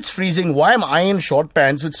 minute. If it's freezing, why am I in short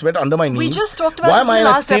pants with sweat under my knees? We just talked about Why this am in I the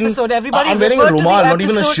a last thin- episode. Everybody I'm wearing a referred to the rumal, not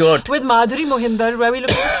even a episode shirt. with Madhuri Mohinder, where we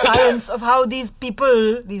looked at the science of how these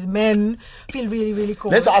people, these men, feel really, really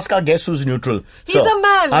cold. Let's ask our guest who's neutral. He's a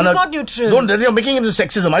man. He's not neutral. You're making it into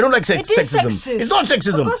sexism. I don't like It is sexism. sexist. It's not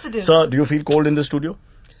sexism. Of course it is. Sir, do you feel cold in the studio?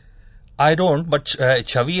 I don't, but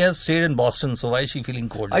Chavi has stayed in Boston, so why is she feeling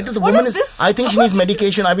cold? The What woman is this? I think she needs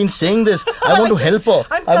medication. I've been saying this. I want to help her.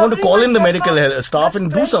 I'm I want to covering call in the myself medical up. staff That's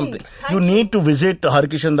and do plenty. something. Thank You you. need to visit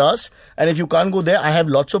Harkishan Das, and if you can't go there, I have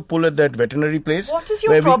lots of pull at that veterinary place. What is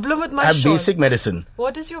your where we problem with my have shawl? basic medicine.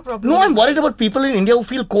 What is your problem? No, I'm worried about people in India who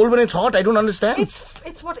feel cold when it's hot. I don't understand.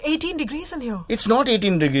 It's what, 18 degrees in here. It's not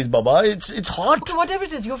 18 degrees, Baba. It's hot. Okay, whatever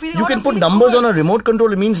it is, you're feeling You hot, can I'm put feeling numbers cold. on a remote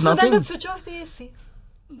control. It means So nothing. then let's switch off the AC.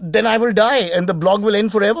 Then I will die and the blog will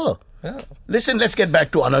end forever. Listen, let's get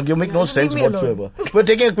back to Anaggh. You make no leave sense me alone. whatsoever. We're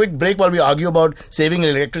taking a quick break while we argue about saving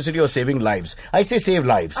electricity or saving lives. I say save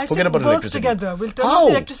lives. I Forget said about both electricity. together. We'll turn How? off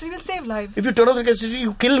the electricity, we'll save lives. If you turn off the electricity,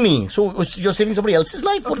 you kill me. So you're saving somebody else's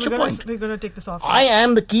life? What's your point? We're going to take this off. I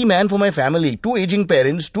am the key man for my family. 2 aging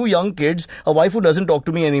parents, 2 young kids, a wife who doesn't talk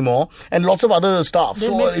to me anymore, and lots of other staff. They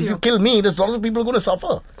So miss if you. you kill me, there's lots of people going to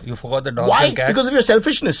suffer. You forgot the dogs Why? and cats. Because of your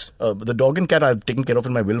selfishness. The dog and cat I've taken care of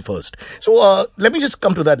in my will first. So let me just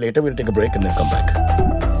come to that later. We'll take a break and then come back.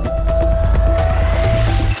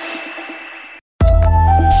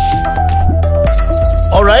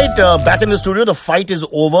 All right, back in the studio. The fight is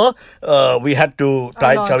over. We had to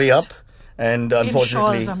tie lost. Chavi up. And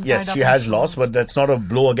unfortunately, shawls, I'm yes, tied she up in has lost, shawls. but that's not a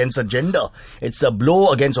blow against a gender. It's a blow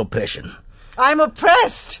against oppression. I'm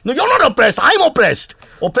oppressed. No, you're not oppressed. I'm oppressed.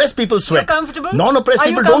 Oppressed people sweat. You're comfortable? Non-oppressed Are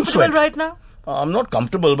people you don't comfortable sweat. right now? I'm not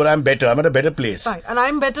comfortable, but I'm better. I'm at a better place. Fine. And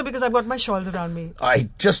I'm better because I've got my shawls around me. I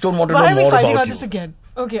just don't want to Why know are we more fighting about about you. this again?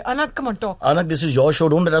 Okay, Anaggh, come on, talk. Anaggh, this is your show.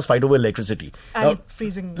 Don't let us fight over electricity. And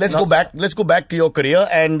freezing. Let's go back. Let's go back to your career.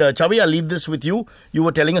 And Chavi, I'll leave this with you. You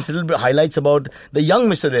were telling us a little bit highlights about the young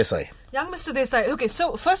Mr. Desai. Young Mr. Desai. Okay,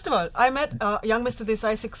 so first of all, I met young Mr.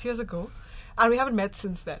 Desai 6 years ago, and we haven't met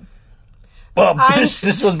since then.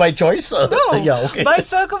 This was by choice? No, Yeah, okay. by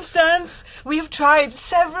circumstance. We have tried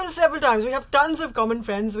several times. We have tons of common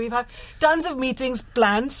friends. We've had tons of meetings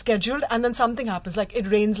planned, scheduled, and then something happens. Like it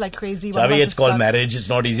rains like crazy. One of Chavi, us it's is called stuck. marriage. It's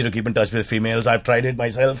not easy to keep in touch with females. I've tried it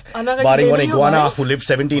myself. Anaggh, Barring you one dated your iguana wife? who lived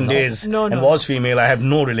 17 days No. and was female, I have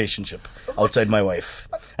no relationship outside my wife.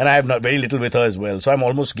 And I have not very little with her as well. So I'm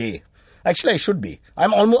almost gay. Actually, I should be.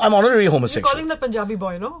 I'm honorary You're homosexual. calling that Punjabi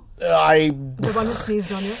boy, no? I The one who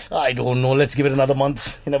sneezed on you. don't know. Let's give it another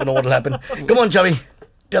month. You never know what will happen. Come on, Chavi.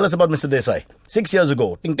 Tell us about Mr. Desai. 6 years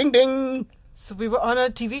ago. Ding, ding, ding. So we were on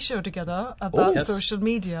a TV show together about yes. social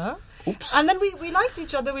media. Oops. And then we liked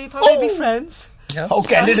each other. We thought we'd be friends. Yes. How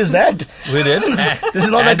candid is that? We did. This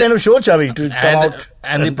is not that kind of show, Chavi, to come out.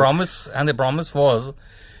 And the promise was,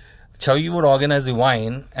 Chavi would organize the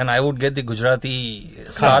wine, and I would get the Gujarati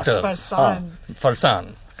starters.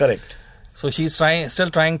 Farsan. Correct. So she's still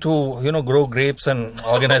trying to, grow grapes and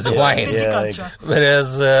organize the wine. Viticulture.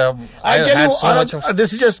 Whereas I tell had you, so much of.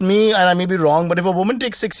 this is just me, and I may be wrong, but if a woman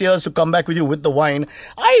takes 6 years to come back with you with the wine,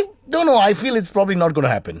 I don't know. I feel it's probably not going to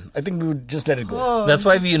happen. I think we would just let it go. That's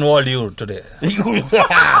why we involved you today.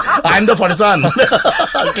 I'm the farsan.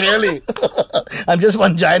 Clearly. I'm just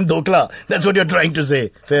one giant dokla. That's what you're trying to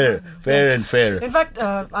say. Fair and fair. In fact,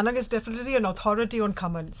 Anaggh is definitely an authority on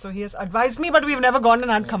Kaman. So he has advised me, but we've never gone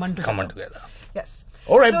and had Kaman together. Come on together. Yes.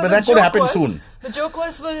 All right, So but the that could joke happen was- soon. The joke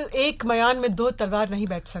was, well, एक मयान में दो तलवार नहीं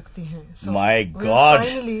बैठ सकती हैं. So My we're God.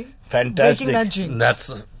 finally Fantastic. breaking that jinx.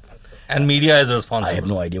 That's and media is responsible. I have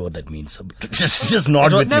no idea what that means. Just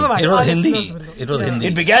nod with Never me. mind. It was Our Hindi. listeners will know. It was Yeah. Hindi.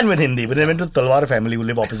 It began with Hindi, but they went to the Talwar family who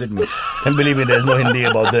live opposite me. And believe me, there's no Hindi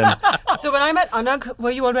about them. So when I met Anaggh,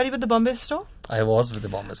 were you already with the Bombay store? I was with the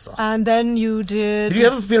Bombay Star. And then you did... Did you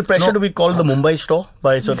ever feel pressure to be called the Mumbai store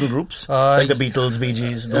by certain groups? Like the Beatles, Bee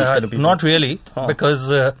Gees, those kind of people? Not really, because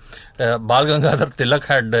Bal Gangadhar Tilak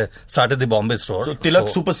had started the Bombay store. So Tilak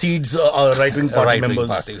supersedes right-wing party right-wing members.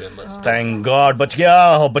 party members. Thank God. Bach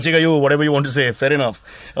gaya, or bachega you, whatever you want to say. Fair enough.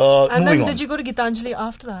 And moving then on. did you go to Gitanjali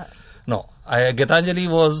after that? No, Gitanjali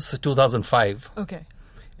was 2005. Okay.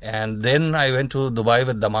 And then I went to Dubai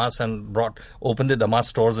with Damas and opened the Damas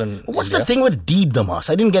stores in What's India. the thing with D Damas?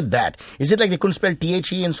 I didn't get that. Is it like they couldn't spell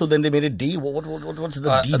THE and so then they made it D? What's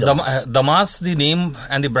the D Damas? Damas, the name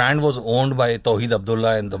and the brand was owned by Tawheed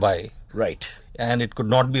Abdullah in Dubai. Right. And it could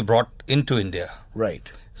not be brought into India.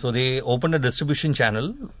 Right. So they opened a distribution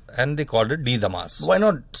channel and they called it D Damas. Why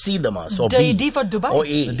not C Damas or D- B? D for Dubai? Or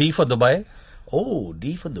A? D for Dubai. Oh,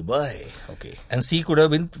 D for Dubai. Okay. And C could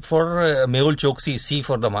have been for Mehul Choksi, C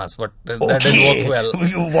for Damas, but that didn't work well.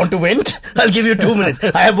 You want to vent? I'll give you 2 minutes.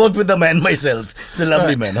 I have worked with the man myself. It's a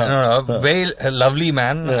lovely man. Huh? No, very lovely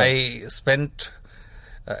man. Yeah. I spent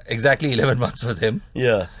exactly 11 months with him.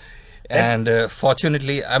 Yeah. And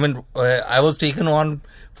fortunately, I was taken on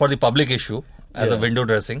for the public issue as a window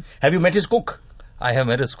dressing. Have you met his cook? I have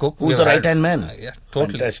met his cook. Who's the right-hand man? Yeah,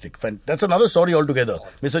 totally. Fantastic. That's another story altogether.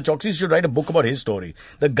 Mr. Choksi should write a book about his story.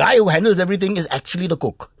 The guy who handles everything is actually the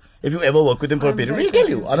cook. If you ever work with him for a period, we'll tell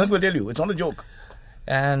you. Anaggh will tell you. It's not a joke.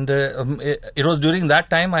 And it was during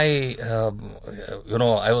that time I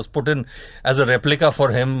was put in as a replica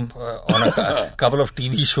for him on a couple of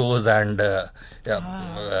TV shows and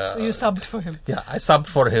So you subbed for him. yeah, I subbed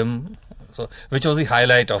for him. So, which was the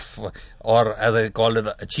highlight of, or as I called it,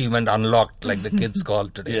 achievement unlocked, like the kids call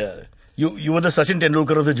today. Yeah. You were the Sachin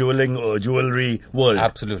Tendulkar of the jewelry world.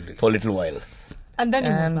 Absolutely. For a little while. And then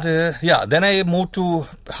you moved back. Then I moved to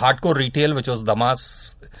hardcore retail, which was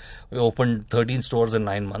Damas. We opened 13 stores in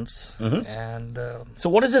 9 months. Mm-hmm. And So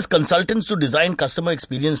what is this consultants to design customer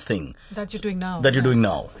experience thing That you're doing now. that you're doing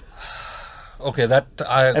now? okay,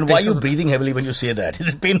 And why are you breathing heavily when you say that? Is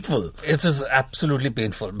it painful? It is absolutely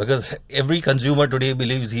painful because every consumer today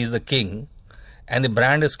believes he's the king and the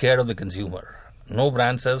brand is scared of the consumer. No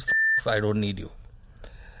brand says, I don't need you.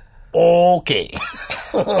 Okay.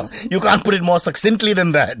 You can't put it more succinctly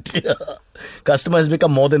than that. Customer has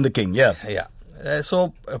become more than the king. Yeah. Yeah.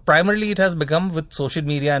 So primarily it has become with social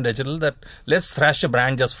media and digital that let's thrash a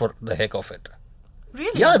brand just for the heck of it.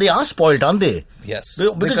 Really? Yeah, they are spoiled, aren't they? Yes.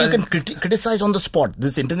 Because you can criticize on the spot.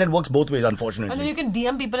 This internet works both ways, unfortunately. And then you can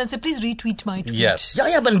DM people and say, please retweet my tweet. Yes.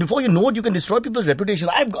 Yeah, but before you know it, you can destroy people's reputation.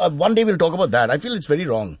 One day we'll talk about that. I feel it's very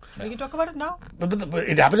wrong. We can talk about it now. But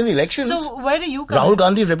it happened in the elections. So where do you come Rahul in?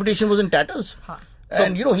 Gandhi's reputation was in tatters.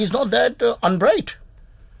 And, he's not that unbright.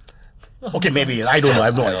 Okay, maybe. I don't know. I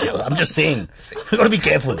have no idea. I'm just saying. You've got to be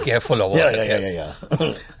careful. Careful about it. Yeah.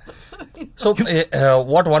 So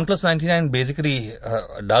what OnePlus 99 basically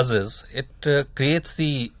does is it creates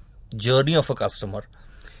the journey of a customer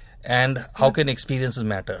and how can experiences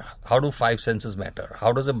matter? How do 5 senses matter?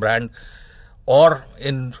 How does a brand, or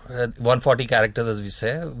in 140 characters as we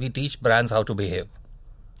say, we teach brands how to behave.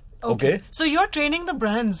 Okay. So you're training the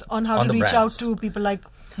brands on how to reach out to people like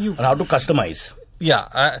you. And how to customize.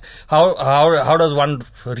 Yeah. How does one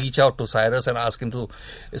reach out to Cyrus and ask him to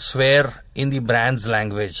swear in the brand's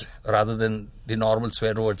language rather than the normal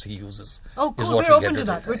swear words he uses? Oh, cool. We're open to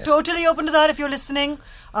that. We're totally open to that. If you're listening,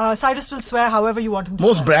 Cyrus will swear however you want him to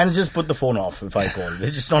Most swear. brands just put the phone off if I call.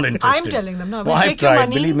 They're just not interested. I'm telling them, no. Well, I've take your tried.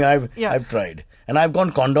 money. Believe me, I've tried. And I've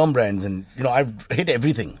gone condom brands and, I've hit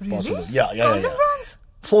everything possible. Yeah. Condom brands?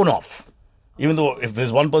 Phone off. Even though if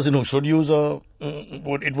there's one person who should use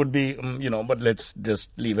it would be, but let's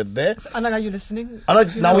just leave it there. So, Anaggh, are you listening?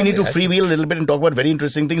 Anaggh, now we need to freewheel a little bit and talk about very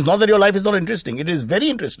interesting things. Not that your life is not interesting. It is very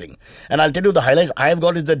interesting. And I'll tell you the highlights I have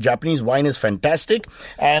got is that Japanese wine is fantastic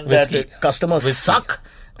and that customers suck.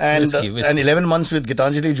 And Whiskey. And 11 months with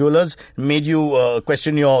Gitanjali Jewelers made you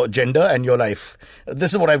question your gender and your life.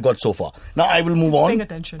 This is what I've got so far. Now I will move on. Paying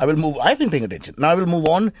attention. I've been paying attention. Now I will move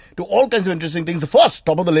on to all kinds of interesting things. The first,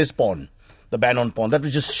 top of the list, porn. The ban on porn. That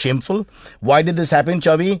was just shameful. Why did this happen,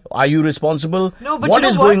 Chavi? Are you responsible? No, but what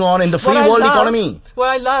is going on in the free world economy? What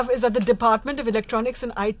I love is that the Department of Electronics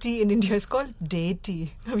and IT in India is called DEITI.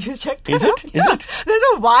 Have you checked that out? Is it? There's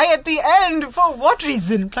a Y at the end. For what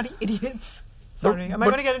reason? Bloody idiots. Sorry, am I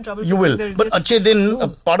going to get in trouble? You will. But Achhe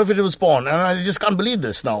Din, part of it was porn. And I just can't believe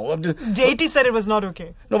this now. DEITI said it was not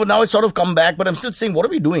okay. No, but now it's sort of come back. But I'm still saying, what are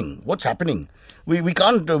we doing? What's happening? We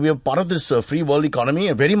can't, we are part of this free world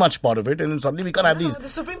economy, very much part of it, and then suddenly we can't have these. The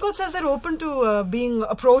Supreme Court says they're open to being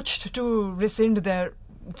approached to rescind their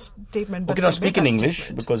statement. Okay, now speak in English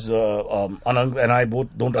because Anaggh and I both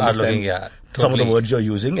don't understand some of the words you're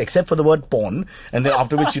using, except for the word porn, and then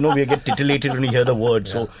after which, we get titillated when we hear the word.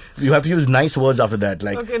 Yeah. So you have to use nice words after that,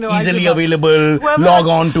 like easily available, log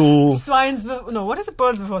on to. Swines, what is it?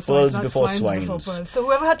 Pearls before swines. Pearls before swines. Before pearls. So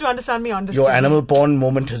whoever had to understand me understood. Your animal porn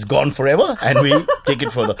moment has gone forever, and we take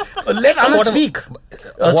it further. Let Anaggh speak.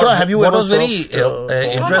 Sir, have you what ever was very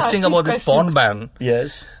interesting about this porn ban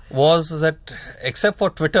was that except for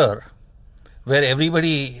Twitter, where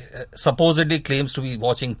everybody supposedly claims to be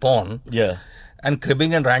watching porn and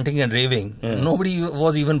cribbing and ranting and raving, nobody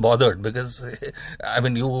was even bothered because,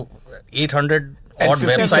 800 odd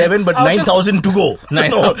websites. But 9,000 to go.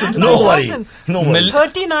 No worry.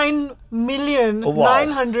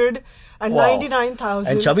 39,999,000. And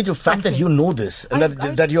Chavi, the fact that you know this and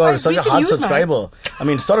that you are such a hard subscriber,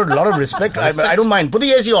 sort of a lot of respect. I don't mind. Put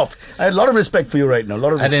the AC off. I have a lot of respect for you right now. A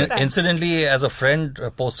lot of respect. And incidentally, as a friend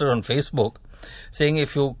posted on Facebook, saying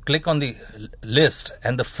if you click on the list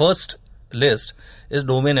and the first list is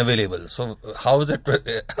domain available. So how is it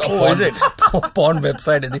a porn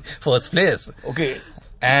website in the first place? Okay.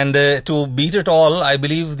 And to beat it all, I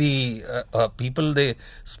believe the people, they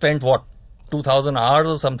spent 2,000 hours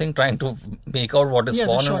or something trying to make out what is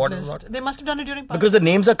porn and what is not. They must have done it during Pakistan. Because the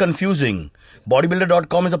names are confusing.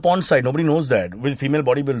 Bodybuilder.com is a porn site. Nobody knows that with female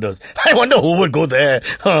bodybuilders. I wonder who would go there.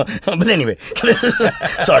 But anyway,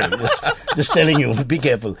 sorry, just telling you, be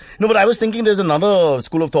careful. No, but I was thinking there's another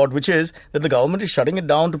school of thought, which is that the government is shutting it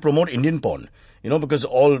down to promote Indian porn. Because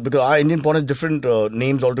our Indian porn has different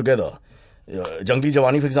names altogether. Jungli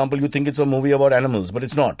Jawani, for example, you think it's a movie about animals, but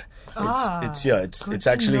it's not. It's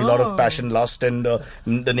actually a lot of passion, lust, and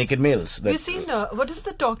the naked males. You've seen what is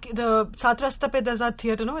the Sat Rasta Pe Desai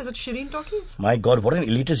theatre? No, is it Shireen Talkies? My God, what an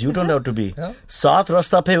elitist you turned out to be. Sat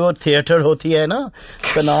Rasta Pe wo theatre hoti hai na?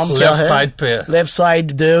 Uska naam kya hai? Left side pe. Left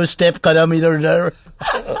side, do step kadam idhar.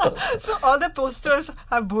 So all the posters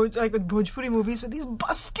have Bhojpuri movies with these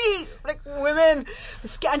busty women,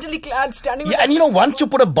 scantily clad, standing. Yeah, and once you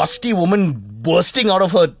put a busty woman bursting out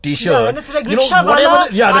of her t-shirt, and it's like Rikshavala,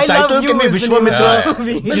 the title can be Vishwamitra.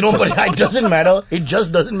 But it doesn't matter. It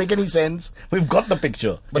just doesn't make any sense. We've got the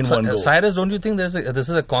picture in one go. Cyrus, don't you think this is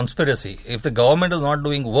a conspiracy? If the government is not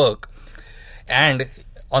doing work, and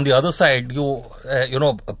on the other side you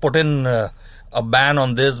put in a ban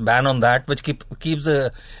on this, ban on that, which keeps the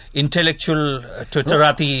intellectual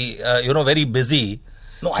Twitterati, very busy.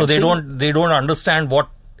 No, so they don't understand what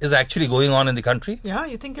is actually going on in the country? Yeah,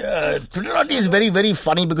 you think it's just... Twitterati is very, very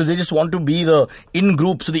funny because they just want to be the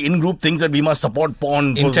in-group. So the in-group thinks that we must support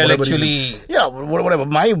porn. Intellectually. Yeah, whatever.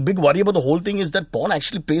 My big worry about the whole thing is that porn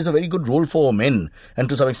actually plays a very good role for men and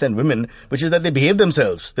to some extent women, which is that they behave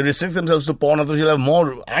themselves. They restrict themselves to porn. Otherwise you'll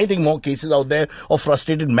have more cases out there of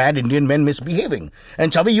frustrated, mad Indian men misbehaving.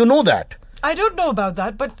 And Chavi, you know that. I don't know about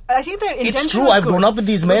that, but I think their intention It's true. was I've good. grown up with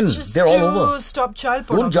these men. They're all over. Stop child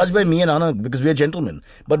Don't pornography. judge by me and Anaggh because we are gentlemen.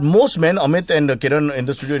 But most men, Amit and Kiran in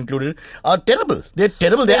the studio included, are terrible. They're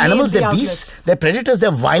terrible. They're animals. They're beasts. They're predators. They're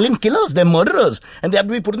violent killers. They're murderers. And they have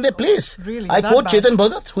to be put in their place. Really? I That quote bad? Chetan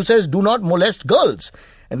Bhagat, who says, do not molest girls.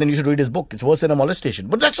 And then you should read his book. It's worse than a molestation.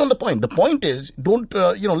 But that's not the point. The point is, don't,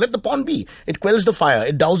 let the porn be. It quells the fire.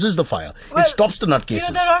 It douses the fire. It stops the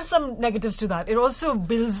nutcases. There are some negatives to that. It also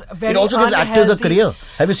builds very It also gives actors a unhealthy- career.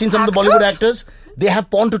 Have you seen some of the Bollywood actors? They have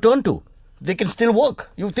porn to turn to. They can still work.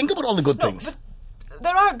 You think about all the good things.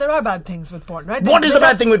 But there are bad things with porn, right? What is the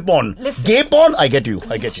bad thing with porn? Listen. Gay porn? I get you.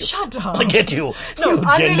 Shut up. I get you. No, You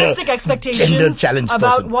unrealistic expectations gender challenged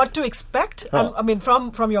about person. what to expect. I mean,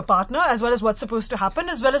 from your partner, as well as what's supposed to happen,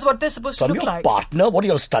 as well as what they're supposed to From look your like. partner? What are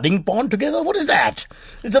you all studying porn together? What is that?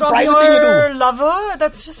 It's a From private thing you your do. lover,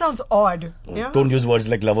 that just sounds odd. Yeah? Don't use words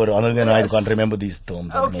like lover. Anaggh and I Yes. can't remember these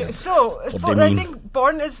terms. Okay, anymore. so What they I mean. think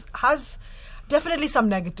porn has definitely some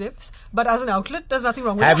negatives, but as an outlet, there's nothing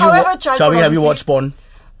wrong with Have it. you, However, child Chavi, have you pornography- watched porn?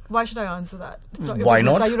 Why should I answer that? It's not your Why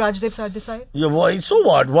business. not? Are you Rajdev Desai? So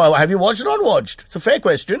what? Well, have you watched or not watched? It's a fair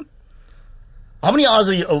question. How many hours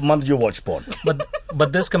a month do you watch porn?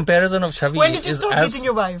 But this comparison of Chavi When did you is stop as... beating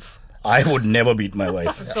your wife? I would never beat my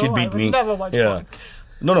wife. So She'd I beat would me. never watch porn.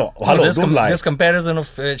 No. Hello, this don't lie. This comparison of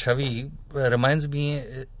Chavi reminds me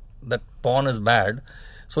that porn is bad,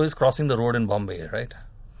 so he's crossing the road in Bombay, right?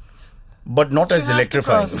 But not as have to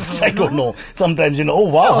electrifying. cross the road, I don't no? know. Sometimes, oh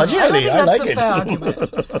wow, No, Haji I don't Ali, think I that's like a it. fair argument.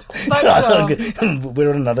 But, We're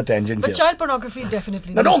on another tangent but here. child pornography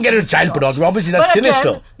definitely. Now, don't needs get to into be child stopped. pornography. Obviously, that's But again,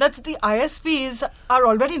 sinister. that's the ISPs are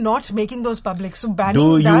already not making those public. So banning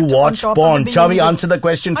Do you that watch on top porn? of it being Chavi, illegal. answer the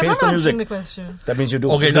question. I'm Face not the answering music. the question. That means you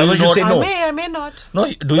do. Okay, So do you should know- say no. I may not. No,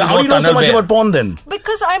 do you How do you know so Tunnel much Bear? about porn then?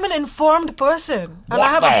 Because I'm an informed person. And What I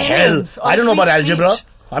have the hell? opinions on I don't know free about algebra. speech.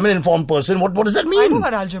 I'm an informed person. What does that I mean? know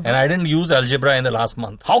about algebra. And I didn't use algebra in the last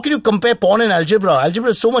month. How can you compare porn and algebra?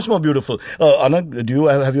 Algebra is so much more beautiful. Anaggh,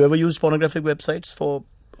 have you ever used pornographic websites for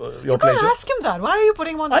your You can't pleasure? ask him that. Why are you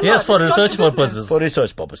putting him on the spot? Yes, for It's not research your business. purposes. For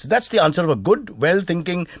research purposes. That's the answer of a good,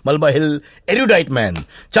 well-thinking, Malba Hill, erudite man.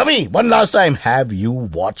 Chavi, one last time. Have you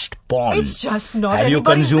watched porn? It's just not Have you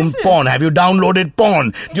anybody's consumed business. porn? Have you downloaded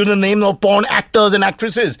porn? Do you know the name of porn actors and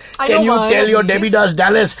actresses? I Can know you one tell of your these. Debbie Does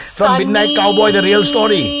Dallas from Midnight Cowboy the real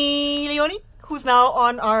story? Leone, who's now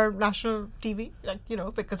on our national TV,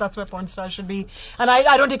 because that's where porn stars should be. And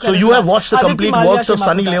I don't take So credit you for have that. watched the Aditi complete Malia works of came up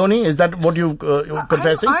Sunny with that. Leone? Is that what you're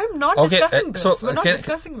confessing? I'm not Okay, discussing this. so We're not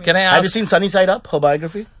discussing this. can I Have you ask? seen Sunny Side Up, her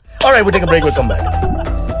biography? All right, we'll take a break. We'll come back.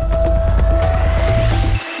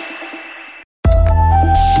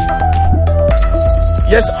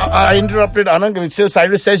 Yes, I interrupted Anaggh. It's still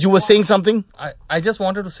Cyrus Says you were saying something. I just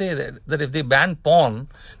wanted to say that if they ban porn,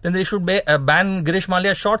 then they should ban Girish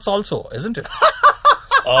Malia's shorts also, isn't it?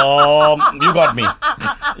 You got me.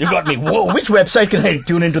 You got me. Whoa, which website can I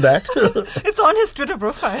tune into that? It's on his Twitter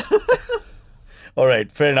profile. All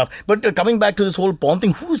right, fair enough. But coming back to this whole porn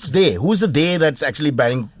thing, who's they? Who's the they that's actually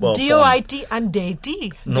banning porn? DOIT and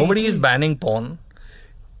deity. Nobody is banning porn.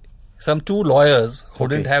 Some two lawyers who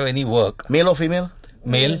didn't have any work, Male or female?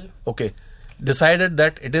 male, Okay. decided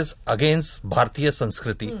that it is against Bharatiya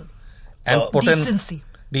Sanskriti and put Decency. in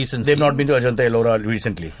decency. They've not been to Ajanta Ellora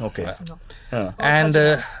recently. Okay. And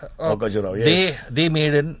Or Khajuraho, yes. they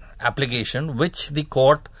made an application which the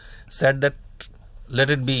court said that let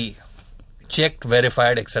it be checked,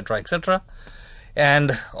 verified, etc., etc.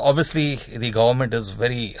 And obviously the government is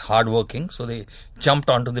very hardworking, so they jumped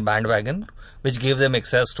onto the bandwagon, which gave them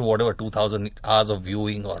access to whatever 2,000 hours of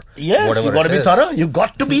viewing or Yes, whatever you got to it be is. thorough. You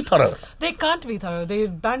got to be thorough. They can't be thorough. They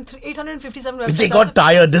banned 857 websites. If they got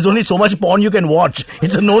tired, there's only so much porn you can watch.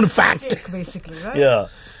 It's a known fact. Basically, right? Yeah.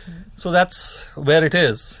 So that's where it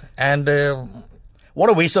is. And What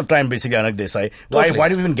a waste of time, basically, Anaggh Desai. Totally. Why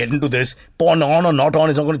do we even get into this? Porn on or not on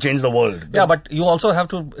is not going to change the world. yeah, but you also have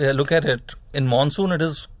to look at it. In monsoon, it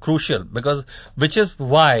is crucial which is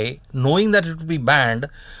why, knowing that it will be banned,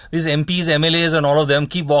 these MPs, MLAs and all of them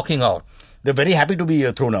keep walking out. They're very happy to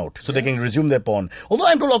be thrown out so they can resume their porn. Although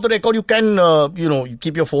I'm told off the record, you can, you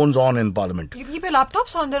keep your phones on in Parliament. You keep your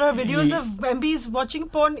laptops on. There are videos of MPs watching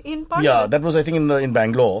porn in Parliament. Yeah, that was, I think, in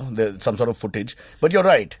Bangalore. There's some sort of footage. But you're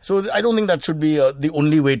right. So I don't think that should be the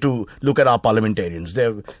only way to look at our parliamentarians.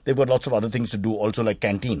 They've got lots of other things to do, also like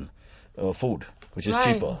canteen food, which is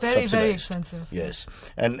cheaper. Very, subsidized. very expensive. Yes.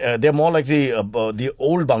 And they're more like the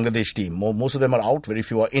old Bangladesh team. Most of them are out, very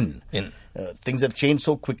few are in. Things have changed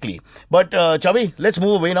so quickly. But, Chavi, let's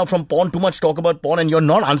move away now from porn. Too much talk about porn, and you're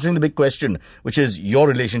not answering the big question, which is your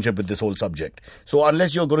relationship with this whole subject. So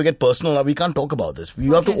unless you're going to get personal, we can't talk about this.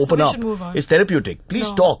 You have to open up. Move on. It's therapeutic. Please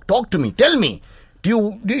talk. Talk to me. Tell me.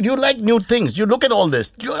 Do you like new things? Do you look at all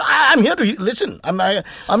this? I'm here to listen. I'm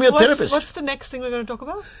your therapist. What's the next thing we're going to talk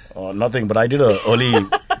about? Nothing, but I did a early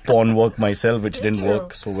porn work myself, which didn't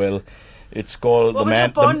work so well. It's called What was your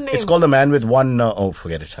porn name? It's called The Man with One.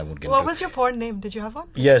 Forget it. I won't get into it. What was your porn name? Did you have one?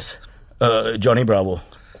 Yes, Johnny Bravo.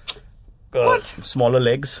 What? Smaller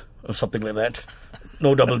legs or something like that.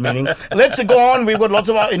 No double meaning. Let's go on. We've got lots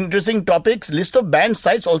of interesting topics. List of banned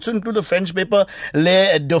sites also include the French paper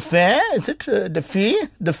Le Dauphin. Is it The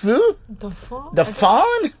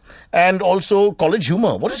Faun? And also College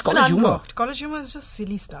Humor. What is College Humor? College Humor is just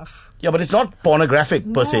silly stuff. Yeah, but it's not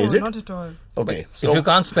pornographic per se, is it? Not at all. Okay. If you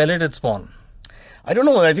can't spell it, it's porn. I don't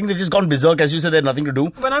know. I think they've just gone berserk. As you said, they had nothing to do.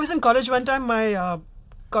 When I was in college one time, my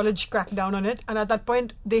college cracked down on it. And at that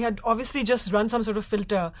point, they had obviously just run some sort of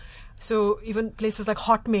filter. So even places like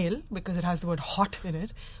Hotmail, because it has the word hot in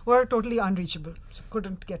it, were totally unreachable. So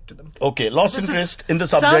couldn't get to them. Okay, lost interest in the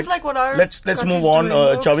subject. Sounds like what our Let's move on.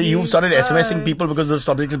 Chavi, you've started SMSing people because the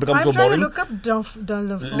subject has become so boring. I'm trying to look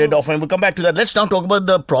up Le Dauphin. We'll come back to that. Let's now talk about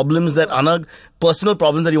the problems that Anaggh, personal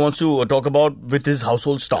problems that he wants to talk about with his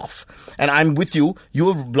household staff. And I'm with you.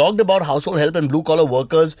 You have blogged about household help and blue-collar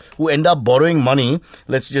workers who end up borrowing money.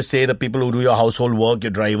 Let's just say the people who do your household work, your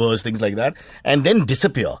drivers, things like that, and then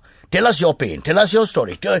disappear. Tell us your pain. Tell us your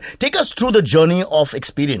story. Take us through the journey of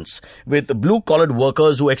experience with blue-collared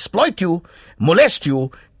workers who exploit you, molest you,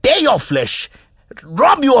 tear your flesh,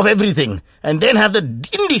 rob you of everything, and then have the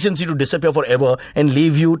indecency to disappear forever and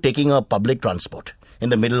leave you taking a public transport in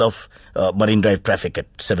the middle of Marine Drive traffic at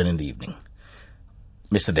 7 in the evening.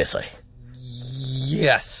 Mr. Desai.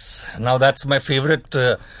 Yes. Now that's my favorite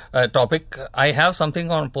topic. I have something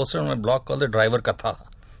posted on my blog called the Driver Katha.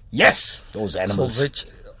 Yes, those animals. So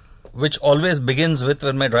which always begins with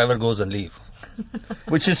when my driver goes and leave.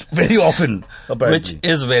 Which is very often, apparently. Which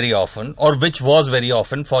is very often, or which was very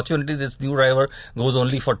often. Fortunately, this new driver goes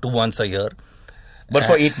only for 2 months a year. But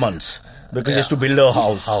for 8 months. Because he has to build a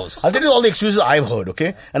house. I'll tell you all the excuses I've heard,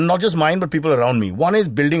 okay? And not just mine, but people around me. One is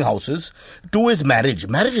building houses. 2 is marriage.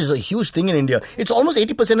 Marriage is a huge thing in India. It's almost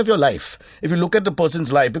 80% of your life, if you look at the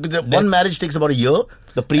person's life. Because one marriage takes about a year.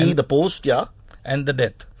 The the post, yeah. And the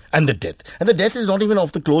death. And the death. And the death is not even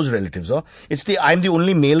of the close relatives. Huh? It's I'm the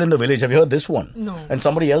only male in the village. Have you heard this one? No. And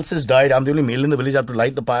somebody else has died. I'm the only male in the village. I have to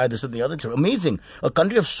light the fire, this and the other. It's amazing. A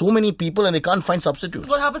country of so many people and they can't find substitutes.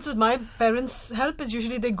 What happens with my parents' help is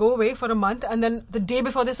usually they go away for a month and then the day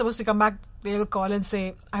before they're supposed to come back, they will call and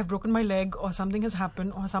say, I've broken my leg or something has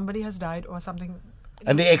happened or somebody has died or something.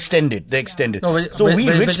 And they extend it. No, we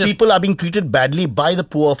rich people are being treated badly by the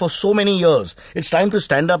poor for so many years. It's time to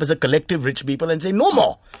stand up as a collective rich people and say, no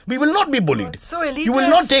more. We will not be bullied. So elitist. You will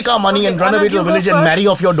not take our money and run away to a village and marry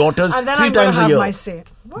off your daughters 3 times a year. My say.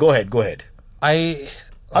 Go ahead.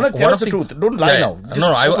 Anaggh, tell us the truth. Don't lie now.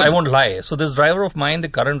 I won't lie. So this driver of mine, the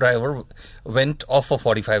current driver, went off for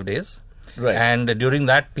 45 days. Right. And during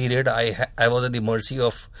that period, I was at the mercy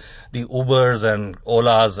of the Ubers and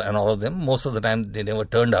Olas and all of them. Most of the time, they never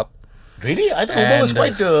turned up. Really? I thought Uber was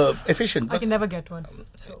quite efficient. I can never get one.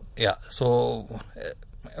 So. Yeah. So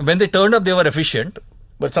when they turned up, they were efficient.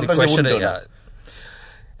 But sometimes they wouldn't turn up.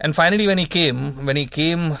 And finally, when he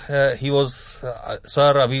came, he was,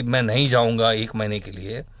 Sir, abhi main nahi jaunga 1 mahine ke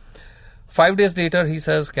liye. 5 days later, he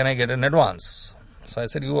says, can I get an advance? So I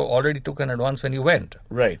said, you already took an advance when you went.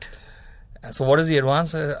 Right. So what is the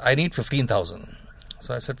advance? I need 15,000.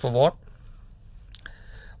 So I said, for what?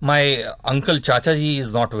 My uncle Chacha ji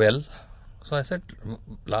is not well. So I said,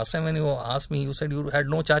 last time when you asked me, you said you had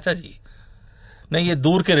no Chacha ji. No, ye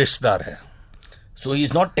dur ke rishtedar hai. So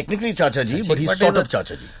he's not technically Chacha ji, but he's sort of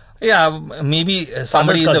Chacha ji. Yeah, maybe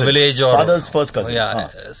somebody in the village or... Father's first cousin. Yeah,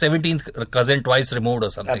 17th cousin twice removed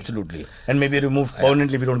or something. Absolutely. And maybe removed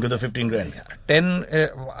permanently if we don't give the 15 grand. 10,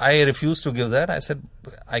 I refused to give that. I said,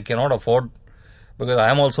 I cannot afford because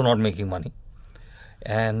I am also not making money.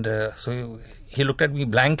 And so he looked at me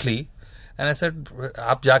blankly and I said,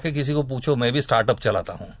 आप जाके किसी को पूछो मैं भी startup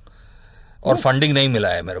चलाता हूँ और funding नहीं मिला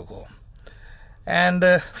है मेरे को. And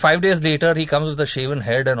 5 days later, he comes with a shaven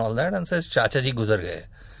head and all that and says, चाचा जी गुजर गए.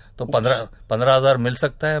 तो 15,000 मिल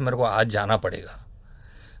सकता है, मेरे को आज जाना पड़ेगा.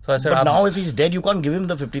 So I said, but now if he's dead, you can't give him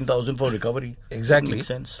the 15,000 for recovery. Exactly. Makes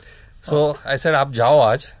sense. So I said, आप जाओ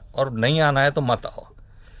आज और नहीं आना है तो मत आओ.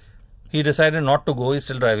 He decided not to go. He's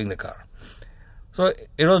still driving the car. So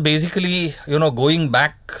it was basically, going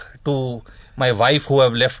back to my wife who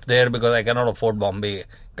have left there because I cannot afford Bombay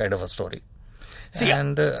kind of a story. See,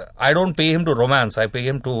 and I don't pay him to romance. I pay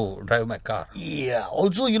him to drive my car. Yeah.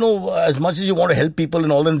 Also, as much as you want to help people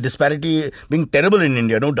and all, the disparity being terrible in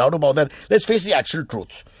India, no doubt about that. Let's face the actual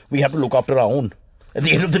truth. We have to look after our own. At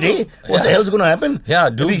the end of the day, what the hell's going to happen? Yeah,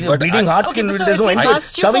 dude. But bleeding hearts can. So there's no end to it.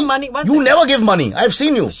 Chavi, you never give money. I've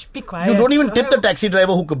seen you. Be quiet. You don't even tip the taxi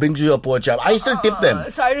driver who brings you a poor chap. I still tip them.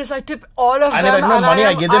 Cyrus, I tip all of them. I never had money.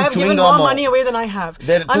 I give them I have chewing given gum. more money away than I have.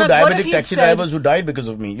 There are two diabetic taxi drivers who died because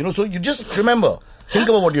of me. So you just remember. Think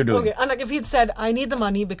about what you're doing. Okay, and if he'd said, I need the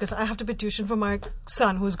money because I have to pay tuition for my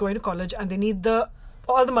son who's going to college and they need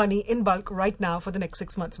all the money in bulk right now for the next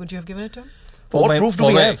 6 months, would you have given it to him? What proof do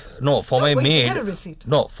we have? No, for my maid. Get a receipt.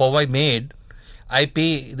 No, for my maid, I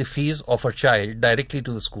pay the fees of a child directly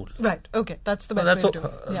to the school. Right. Okay. That's the best way to do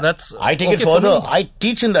it. Yeah. I take it further. I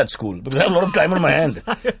teach in that school because I have a lot of time on my hand.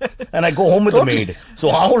 And I go home with the maid. So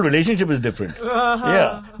our whole relationship is different.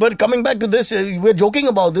 Yeah. But coming back to this, we're joking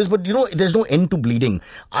about this, but there's no end to bleeding.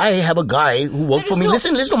 I have a guy who worked for me.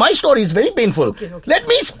 Listen to my story. It's very painful. Okay. Let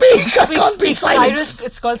me speak. I can't be silent.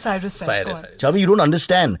 It's called Cyrus Says. Chavi, you don't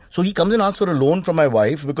understand. So he comes and asks for a loan from my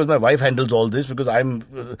wife because my wife handles all this because I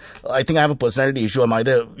think I have a personality issue. I'm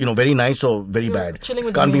either, very nice or very bad.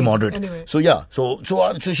 Can't be moderate. Anyway. So yeah, so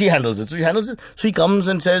she handles it. So he comes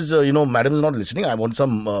and says, madam is not listening. I want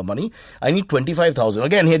some money. I need 25,000.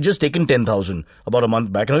 Again, he had just taken 10,000 about a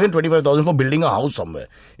month back. And again, 25,000 for building a house somewhere.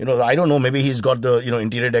 I don't know. Maybe he's got the,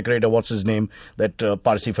 interior decorator. What's his name? That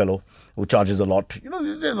Parsi fellow who charges a lot.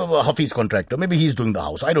 Hafiz contractor. Maybe he's doing the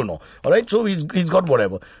house. I don't know. All right. So he's got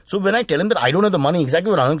whatever. So when I tell him that I don't have the money, exactly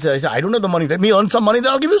what Anaggh said, I said, I don't have the money. Let me earn some money,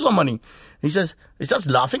 then I'll give you some money. He starts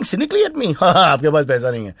laughing cynically at me. Aapke paas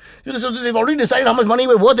paisa nahi hai. So they've already decided how much money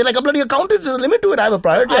we're worth. They're like a bloody accountant. There's a limit to it. I have a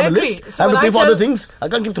priority. I have a list. So I have to pay for other things. I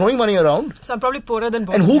can't keep throwing money around. So I'm probably poorer than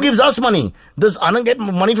both. And who gives us money? Does Anaggh get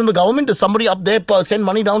money from the government? Does somebody up there send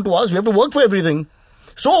money down to us? We have to work for everything.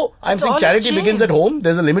 So, I'm saying charity begins at home.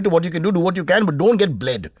 There's a limit to what you can do what you can, but don't get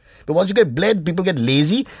bled. But once you get bled, people get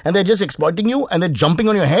lazy and they're just exploiting you and they're jumping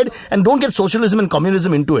on your head, and don't get socialism and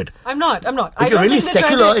communism into it. I'm not. If you're really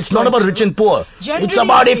secular, it's not about rich and poor. It's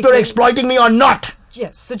about if you're exploiting me or not.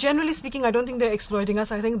 Yes. So generally speaking, I don't think they're exploiting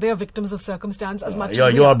us. I think they're victims of circumstance as much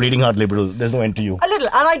as you are bleeding heart liberal. There's no end to you. A little.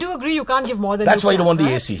 And I do agree you can't give more than That's why you don't want the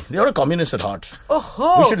right? AC. You're a communist at heart.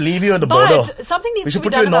 Oh. We should leave you at the border. Something needs we should to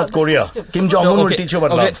be put you done in North Korea. Kim Jong-un will teach you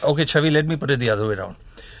about love. Okay, Chavi, let me put it the other way around.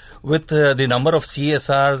 With the number of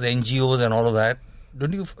CSRs, NGOs and all of that,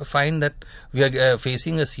 don't you find that we are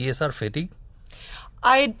facing a CSR fatigue?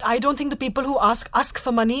 I don't think the people who ask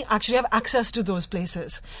for money actually have access to those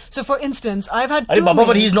places. So, for instance, I've had two Baba,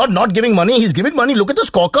 but he's not giving money. He's giving money. Look at the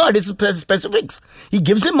scorecard. It's specifics. He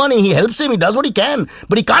gives him money. He helps him. He does what he can.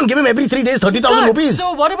 But he can't give him every 3 days 30,000 rupees.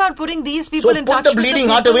 So, what about putting these people in touch with put the bleeding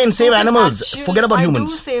heart away and save animals. Forget about humans.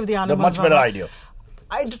 I do save the animals. Much better idea.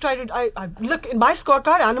 I look, in my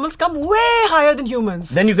scorecard, animals come way higher than humans.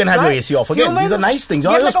 Then you can have your AC off again. These are nice things.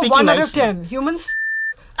 You're like speaking 1 out of nicely. 10. Humans...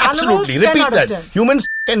 Absolutely. Repeat that. Humans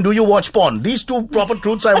can do you watch porn. These two proper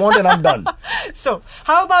truths I want and I'm done. So,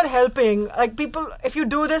 how about helping? Like people, if you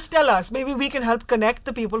do this, tell us. Maybe we can help connect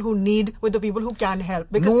the people who need with the people who can help.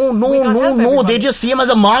 Because no. They just see him as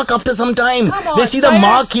a mark after some time. They see the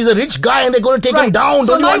mark. He's a rich guy and they're going to take him down.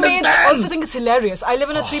 So don't you my understand? mates also think it's hilarious. I live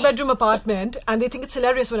in a 3-bedroom apartment and they think it's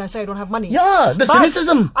hilarious when I say I don't have money. Yeah, the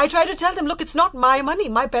cynicism. I try to tell them, look, it's not my money.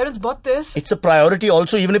 My parents bought this. It's a priority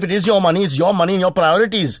also. Even if it is your money, it's your money and your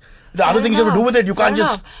priorities. The other things you have to do with it, you can't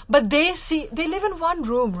just... But they live in one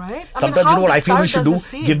room, right? Sometimes you know what I feel we should do?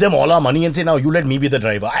 Give them all our money and say, now you let me be the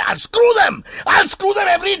driver. I'll screw them. I'll screw them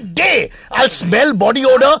every day. I'll smell body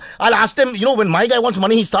odor. I'll ask them, when my guy wants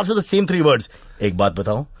money, he starts with the same 3 words. Ek baat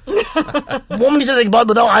batao. The moment he says ek baat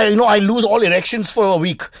batao, I lose all erections for a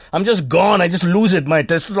week. I'm just gone. I just lose it. My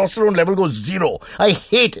testosterone level goes 0. I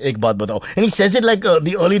hate ek baat batao. And he says it like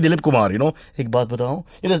the early Dilip Kumar, ek baat batao.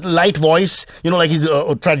 In a light voice, like he's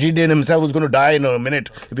a tragedian himself who's going to die in a minute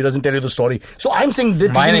if he doesn't tell you the story. So I'm saying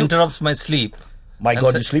that mine interrupts my sleep. My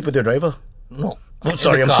God, you sleep with your driver? No. Oh,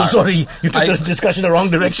 sorry, I'm so sorry. You took the discussion the wrong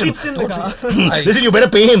direction. He sleeps in the car. Listen, you better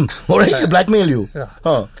pay him. All right, he'll blackmail you.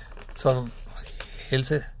 Yeah. So he'll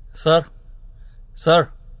say, sir,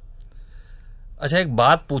 अच्छा एक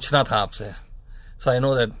बात पूछना था आपसे. So I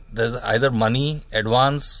know that there's either money,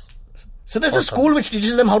 advance. So there's a school which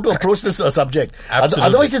teaches them how to approach this subject. Absolutely.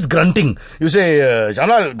 Otherwise, it's grunting. You say,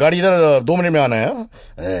 "Shanal, gaadi idhar 2 minute mein aana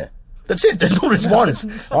hai." That's it. There's no response.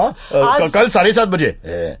 Kal 7:30 baje.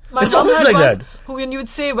 My It's mom always had like one that. Who, when you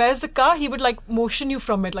would say, "Where's the car?" he would like motion you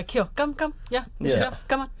from it, like, "Here, come, yeah, it's here,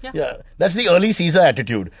 come on, yeah." Yeah, that's the early Caesar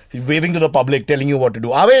attitude. He's waving to the public, telling you what to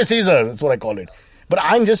do. Ave Caesar, that's what I call it. But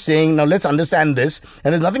I'm just saying, now let's understand this.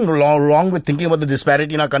 And there's nothing wrong with thinking about the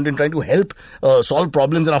disparity in our country and trying to help solve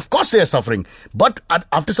problems. And of course they are suffering. But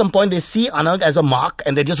after some point, they see Anaggh as a mark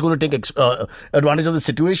and they're just going to take advantage of the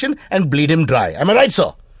situation and bleed him dry. Am I right, sir?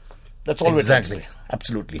 That's all Exactly.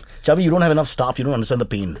 Absolutely. Chavi, you don't have enough staff. You don't understand the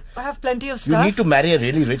pain. I have plenty of You stuff. need to marry a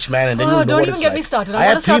really rich man and then you'll know don't what even it's get like. me started. I I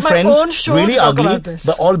have want to 3 start my friends, own show really to talk ugly, about this.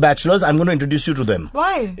 but all bachelors. I'm going to introduce you to them.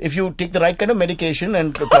 Why? If you take the right kind of medication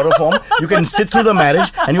and chloroform, you can sit through the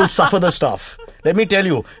marriage and you'll suffer the stuff. Let me tell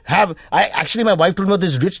you, my wife told me about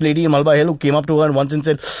this rich lady in Malba Hill who came up to her and once and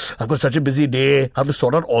said, "I've got such a busy day. I have to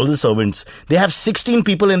sort out all the servants." They have 16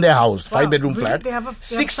 people in their house, 5-bedroom really? flat. They have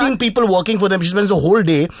 16 people working for them. She spends the whole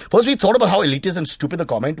day. First we thought about how elitist and stupid the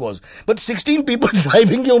comment was. But 16 people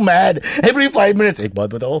driving you mad every 5 minutes. एक बात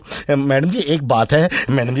बताओ, madam जी एक बात है,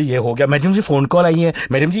 madam जी ये हो गया, madam जी phone call आई है,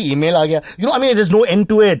 मैडम जी email आ गया. You know, I mean, there's no end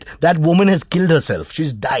to it. That woman has killed herself.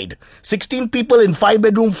 She's died. 16 people in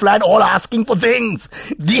 5-bedroom flat all asking for things.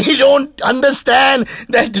 They don't understand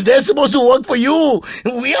that they're supposed to work for you.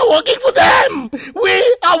 We are working for them.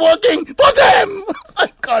 We are working for them. I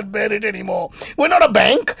can't bear it anymore. We're not a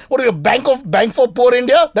bank. What are you, bank for poor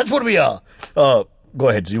India? That's what we are. Go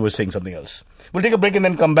ahead. You were saying something else. We'll take a break and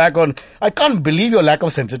then come back on. I can't believe your lack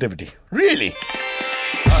of sensitivity. Really.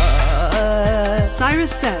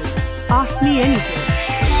 Cyrus Says, ask me anything.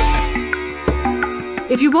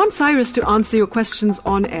 If you want Cyrus to answer your questions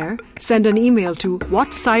on air, send an email to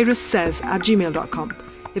whatcyrussays@gmail.com.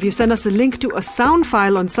 If you send us a link to a sound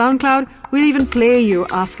file on SoundCloud, we'll even play you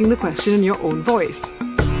asking the question in your own voice.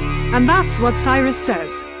 And that's what Cyrus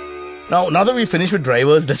says. Now that we finished with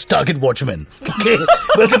drivers, let's target watchmen. Okay,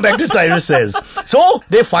 welcome back to Cyrus Says. So,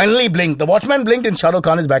 they finally blinked. The watchman blinked and Shah Rukh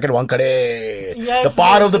Khan is back at Wankade. Yes, the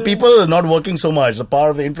power of the yes. people is not working so much. The power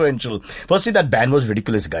of the influential. Firstly, that ban was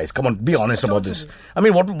ridiculous, guys. Come on, be honest about this. I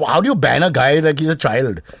mean, how do you ban a guy like he's a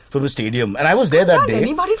child from the stadium? And I was there that ban day.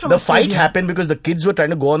 anybody from The a fight stadium. happened because the kids were trying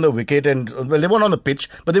to go on the wicket and, well, they weren't on the pitch,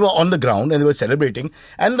 but they were on the ground and they were celebrating.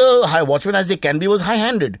 And the watchman, as they can be, was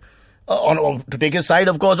high-handed. To take his side,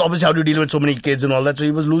 of course, obviously how to deal with so many kids and all that. So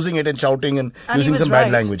he was losing it and shouting and he using was some bad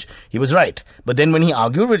right. language. He was right. But then when he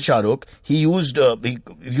argued with Shah Rukh, he used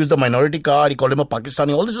the minority card, he called him a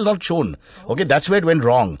Pakistani. All this was not shown. Okay, that's where it went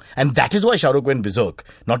wrong. And that is why Shah Rukh went berserk.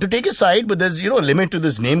 Not to take his side, but there's, a limit to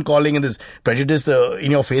this name calling and this prejudice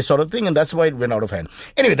in your face sort of thing. And that's why it went out of hand.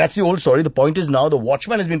 Anyway, that's the old story. The point is now the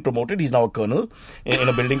watchman has been promoted. He's now a colonel in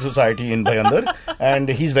a building society in Bhayandar. And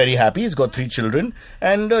he's very happy. He's got 3 children.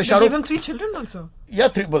 And Shah They gave Rukh... him 3 children also. Yeah,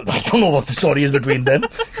 3. Well, I don't know what the story is between them.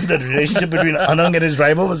 The relationship between Anaggh and his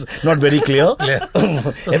driver was not very clear. Yeah.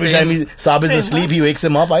 Every time Saab is asleep, he wakes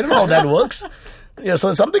him up. I don't know how that works. Yeah,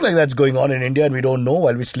 so something like that's going on in India and we don't know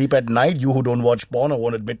while we sleep at night. You who don't watch porn or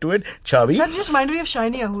won't admit to it, Chavi. That just reminded me of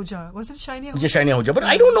Shiny Ahuja. Was it Shiny Ahuja? Yeah, Shiny Ahuja. But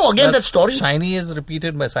I don't know again that story. Shiny is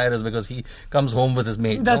repeated by Cyrus because he comes home with his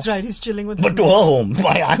mate. That's no? right, he's chilling with But his to mate. her home.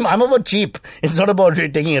 I'm about cheap. It's not about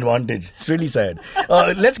taking advantage. It's really sad.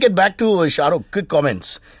 Let's get back to Shah Rukh. Quick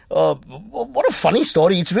comments. What a funny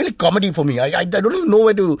story. It's really comedy for me. I don't even know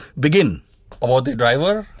where to begin. About the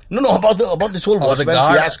driver? No, about this whole watchman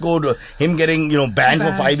fiasco, him getting, banned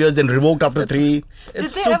for 5 years, then revoked after 3. Did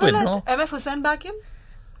It's they stupid, ever let no? MF Hussain back in?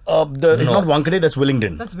 It's not Wankade, that's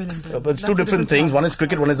Willingdon. That's Willingdon. But it's That's two different things. club. One is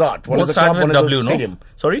cricket, one is art. One Both is a start club, with one W, is a no? stadium.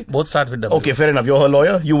 Sorry? Both start with W. Okay, fair enough. You're her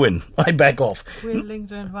lawyer, you win. I back off.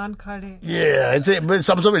 Willingdon, Wankhede. Yeah, it's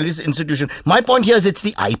some sort of elite institution. My point here is it's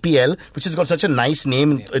the IPL, which has got such a nice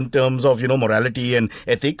name in terms of, morality and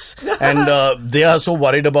ethics. And they are so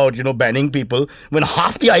worried about, banning people when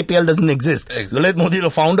half the IPL doesn't exist. Lalit Modi, the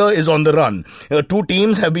founder, is on the run. 2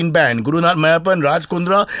 teams have been banned. Gurunath Mayappa and Raj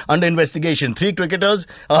Kundra under investigation. 3 cricketers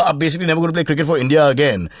are basically never going to play cricket for India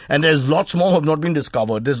again. And there's lots more who have not been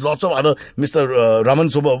discovered. There's lots of other, Mr. Raman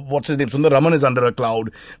Subha, what's his name? Sundar Raman is under a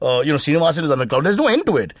cloud. Srinivasan is under a cloud. There's no end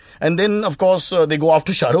to it. And then, of course, they go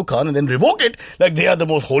after Shah Rukh Khan and then revoke it like they are the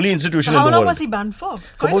most holy institution in the world. How long was he banned for?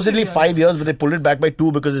 Supposedly 5 years, but they pulled it back by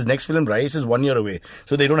 2 because his next film, Rise, is 1 year away.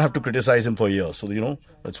 So they don't have to criticize him for a year. So,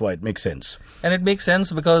 that's why it makes sense. And it makes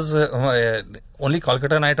sense because only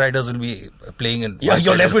Kolkata Knight Riders will be playing in. Yeah,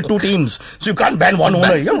 you're left with two teams. So you can't ban one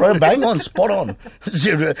owner. You're right, bang on, spot on.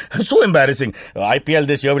 So embarrassing. IPL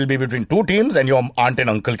this year will be between two teams and your aunt and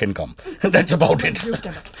uncle can come. That's about it.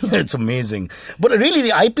 It's amazing. But really, the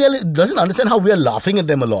IPL doesn't understand how we are laughing at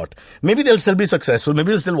them a lot. Maybe they'll still be successful.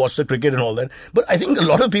 Maybe they'll still watch the cricket and all that. But I think a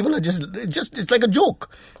lot of people are it's like a joke.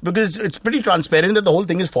 Because it's pretty transparent that the whole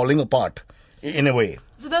thing is falling apart in a way.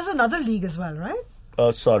 So there's another league as well,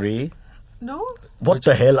 right? Sorry. No? What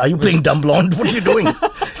the hell? Are you playing dumb blonde? What are you doing?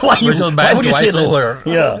 Why would you say that? Over.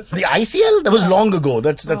 Yeah. The ICL, that was long ago.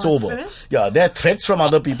 That's over. Finished? Yeah, there are threats from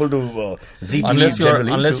other people to unless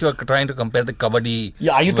you are trying to compare the Kabaddi.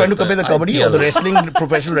 Yeah, are you trying to compare the Kabaddi IPL? or the wrestling,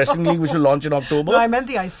 professional wrestling league which will launch in October? No, I meant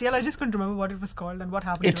the ICL. I just couldn't remember what it was called and what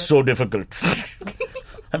happened. It's so difficult.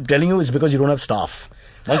 I'm telling you, it's because you don't have staff.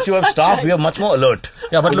 Once you have staff, we are much more alert.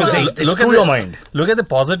 Yeah, but they screw your mind. Look at the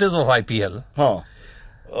positives of IPL. Huh.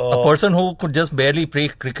 A person who could just barely play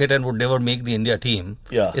cricket and would never make the India team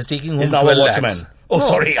is taking home 12 lakhs. Oh,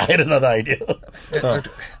 sorry, I had another idea.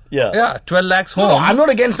 Yeah, 12 lakhs home. No, I'm not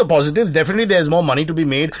against the positives. Definitely there's more money to be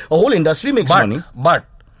made. A whole industry makes money. But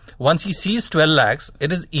once he sees 12 lakhs,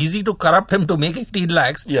 it is easy to corrupt him to make 18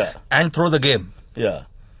 lakhs and throw the game. Yeah.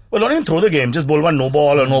 Well, not even throw the game. Just bowl one no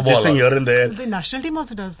ball or just thing here and there. The national team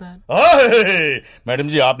also does that. Hey, Madam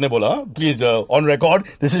ji, aapne bola. Please, on record,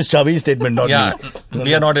 this is Chavi's statement, not me.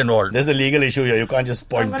 We are not involved. There's a legal issue here. You can't just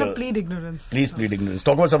point. I'm going to plead ignorance. Please plead ignorance.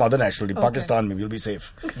 Talk about some other national team. Pakistan, maybe you'll be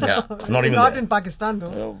safe. Yeah. Not even Not there. in Pakistan,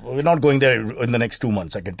 though. We're not going there in the next 2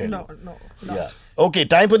 months, I can tell you. No, not. Yeah. Okay,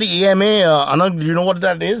 time for the AMA. Anaggh, do you know what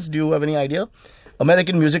that is? Do you have any idea?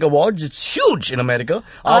 American Music Awards. It's huge in America.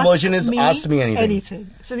 Our version is Ask Me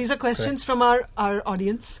Anything. So these are questions from our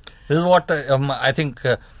audience. This is what I think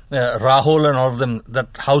Rahul and all of them, that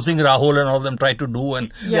housing Rahul and all of them tried to do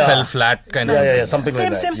and fell flat kind of. Yeah, something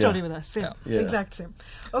like that. Same story with us. Same. Exact same.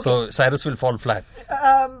 Okay. So Cyrus will fall flat.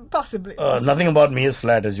 Possibly. Nothing about me is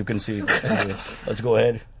flat, as you can see. Anyway, let's go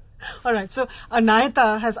ahead. All right. So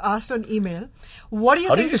Anaita has asked on email, what do you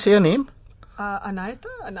How think... did you say her name? Anaita.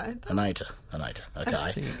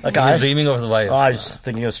 Okay. He's dreaming of his wife. Oh, I was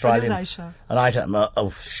thinking Australian. Her name's Aisha. Anaita.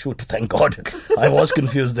 Oh, shoot. Thank God. I was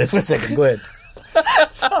confused there for a second. Go ahead.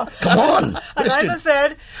 Come on. Anaita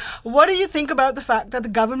said, what do you think about the fact that the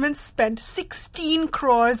government spent 16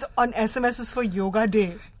 crores on SMSs for Yoga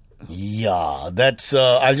Day? Yeah, that's...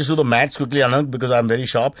 I'll just do the maths quickly, Anaggh, because I'm very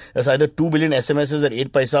sharp. There's either 2 billion SMSs at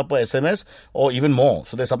 8 paisa per SMS or even more.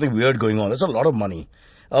 So there's something weird going on. That's a lot of money.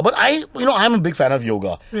 But I'm a big fan of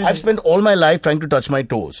yoga. Really? I've spent all my life trying to touch my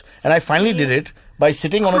toes. And I finally did it by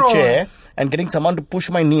sitting on a chair and getting someone to push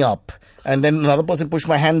my knee up. And then another person pushed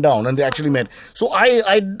my hand down and they actually met. So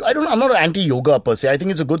I'm not anti-yoga per se. I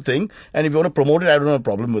think it's a good thing. And if you want to promote it, I don't have a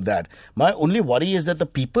problem with that. My only worry is that the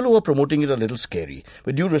people who are promoting it are a little scary.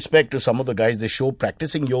 With due respect to some of the guys, they show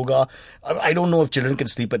practicing yoga. I don't know if children can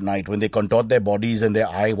sleep at night when they contort their bodies and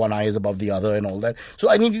one eye is above the other and all that.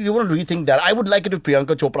 So you want to rethink that. I would like it if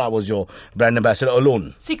Priyanka Chopra was your brand ambassador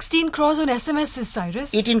alone. 16 crores on SMSs,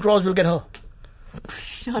 Cyrus. 18 crores will get her.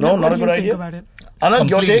 Anaggh, No, not a good idea. About it? Anaggh,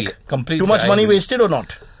 your take? Completely. Too much money wasted or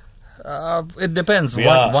not? It depends.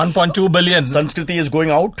 Yeah. 1.2 billion. Sanskriti is going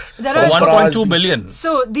out. There are 1.2 billion.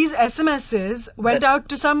 So these SMSs went out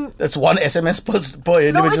to some... That's one SMS per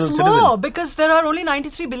individual citizen. No, it's more because there are only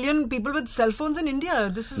 93 billion people with cell phones in India.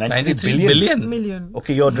 This is 93 billion. Million.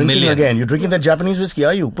 Okay, you're drinking again. You're drinking that Japanese whiskey,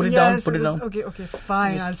 are you? Put it down. Put it down. Okay,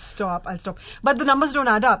 fine. I'll stop. But the numbers don't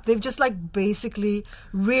add up. They've just basically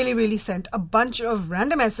really, really sent a bunch of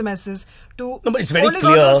random SMSs to... No, but it's very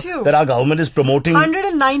clear that our government is promoting...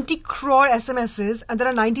 190 crore SMSs and there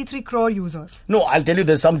are 93 crore users. No, I'll tell you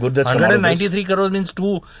there's some good that's come out of this. 193 crores means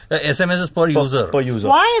 2 SMSs per user. Per user.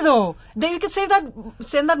 Why though? You could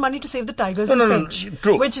send that money to save the tigers in Pitch.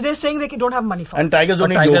 True. Which they're saying they don't have money for. And tigers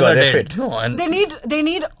don't need yoga, they're fit. No, and they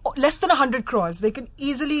need less than 100 crores. They can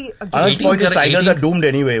easily... Anagh's point is tigers are doomed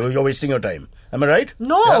anyway. You're wasting your time. Am I right?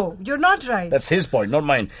 No, you're not right. That's his point, not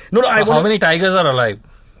mine. No, how many tigers are alive?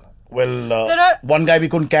 Well, one guy we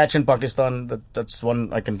couldn't catch in Pakistan. That's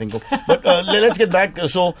one I can think of. But let's get back.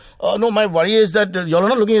 So, my worry is that you're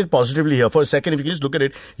not looking at it positively here. For a second, if you can just look at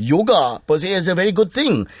it, yoga per se is a very good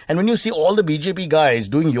thing. And when you see all the BJP guys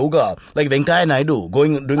doing yoga, like Venkaiah Naidu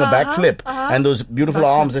doing a backflip and those beautiful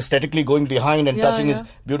arms aesthetically going behind and touching his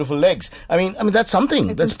beautiful legs. I mean that's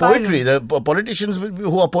something. That's inspiring. Poetry. The politicians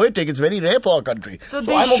who are poetic, it's very rare for our country. So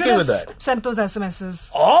I'm okay with that. Sent those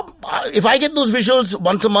SMSs. If I get those visuals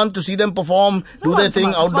once a month to see them perform, do their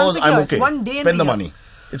thing outdoors, I'm okay. One day Spend the money.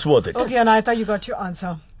 It's worth it. Okay, Anaita, you got your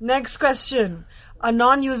answer. Next question. A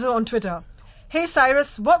non-user on Twitter. Hey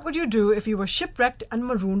Cyrus, what would you do if you were shipwrecked and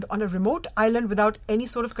marooned on a remote island without any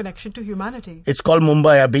sort of connection to humanity? It's called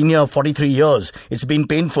Mumbai. I've been here 43 years. It's been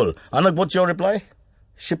painful. Anaggh, what's your reply?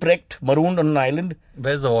 Shipwrecked, marooned on an island?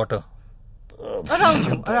 Where's the water?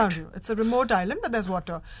 Around you. It's a remote island, but there's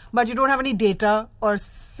water. But you don't have any data or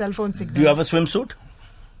cell phone signal. Do you have a swimsuit?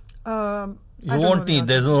 You won't need.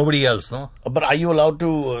 There's nobody else, no? But are you allowed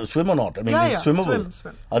to swim or not? I mean, Yeah, swimmable.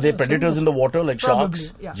 swim. Are there predators in the water like Probably,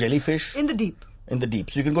 sharks, yeah. jellyfish? In the deep. In the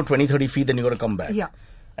deep. So you can go 20, 30 feet, then you got to come back. Yeah.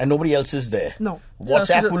 And nobody else is there. No.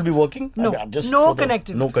 WhatsApp will be working? No. I mean, just No for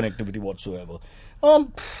connectivity. No connectivity whatsoever.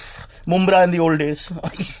 Mumbra in the old days.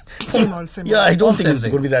 Same old. Yeah, I don't think it's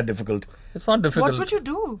Same going to be that difficult. It's not difficult. What would you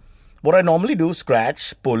do? What I normally do,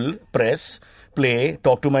 scratch, pull, press, play,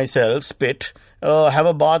 talk to myself, spit, have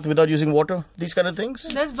a bath without using water, these kind of things.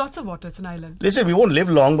 There's lots of water. It's an island. Listen, we won't live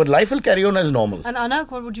long, but life will carry on as normal. And Anaggh,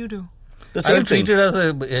 what would you do? The I same will thing. treat it as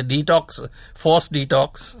a detox, forced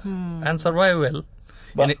detox, and survive well.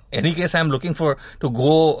 In any case, I'm looking to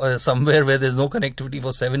go somewhere where there's no connectivity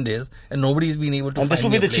for 7 days, and nobody's been able to. And this will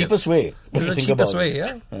find be me the a place. cheapest way. This is the cheapest way,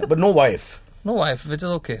 yeah. But no wife. No wife, which is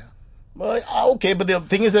okay. Okay, but the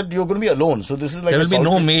thing is that you're going to be alone. So this is like There will be no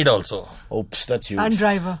solitary- maid also, Oops, that's huge. And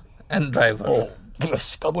driver. and driver. Oh, I'm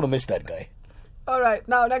going to miss that guy. All right.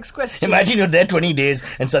 Now, next question. Imagine you're there 20 days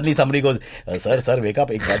and suddenly somebody goes, sir, wake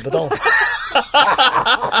up, ek baat batao.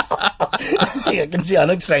 I can see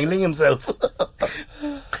Anaggh strangling himself.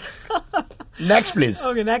 Next, please.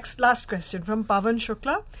 Okay, last question from Pavan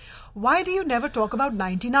Shukla. Why do you never talk about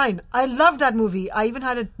 99? I loved that movie. I even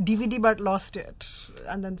had a DVD but lost it.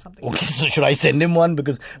 And then something. Okay, so should I send him one?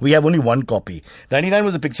 Because we have only one copy. 99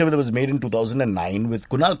 was a picture that was made in 2009 with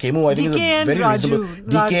Kunal Khemu. I think is DK a and very Raju. reasonable.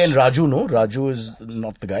 Raj. DK and Raju, no? Raju is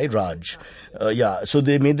not the guy, Raj. Yeah, so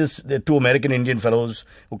they made this, they're two American Indian fellows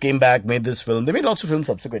who came back, made this film. They made lots of films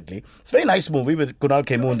subsequently. It's a very nice movie with Kunal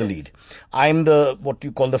Khemu in the lead. I'm what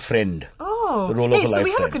you call the friend. Oh, The role hey, of a so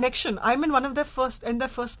we have a lifetime. connection. I'm in one of their first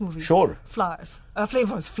movie. Sure. Flavors. What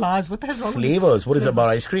the hell's wrong with Flavors. What is it about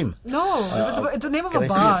ice cream? No, it was it's the name of can a I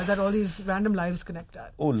see bar it? that all these random lives connect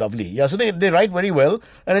at. Oh, lovely. Yeah, so they write very well.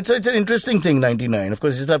 And it's an interesting thing, 99. Of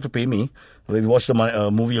course, you still have to pay me. If you watch the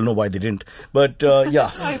movie, you'll know why they didn't. But,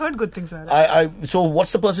 yeah. I've heard good things about it. So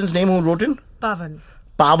what's the person's name who wrote in? Pavan.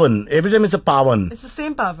 Pavan. Every time it's a Pavan. It's the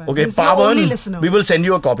same Pavan. Okay, He's your only Pavan. listener. We will send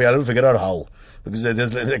you a copy. I'll figure out how. Because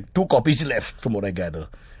there's like 2 copies left from what I gather.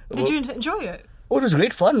 Did you enjoy it? Oh, it was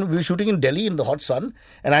great fun. We were shooting in Delhi in the hot sun,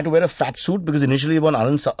 and I had to wear a fat suit because initially they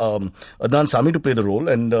wanted Adnan Sami to play the role,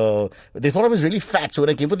 and they thought I was really fat. So when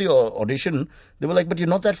I came for the audition, they were like, "But you're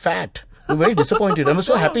not that fat." We were very disappointed. I was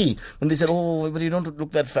so happy when they said, "Oh, but you don't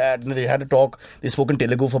look that fat." And they had a talk. They spoke in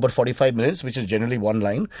Telugu for about 45 minutes, which is generally one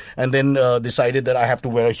line, and then decided that I have to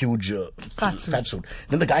wear a huge fat suit.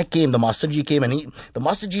 Then the guy came, the Master G came, and the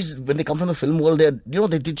Master G's, when they come from the film world,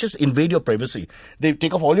 they just invade your privacy. They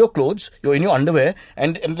take off all your clothes, you're in your underwear,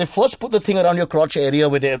 and they first put the thing around your crotch area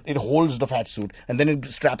where it holds the fat suit, and then it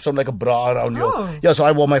straps on like a bra around your. Yeah, so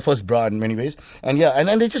I wore my first bra in many ways, and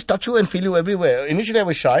then they just touch you and feel you everywhere. Initially, I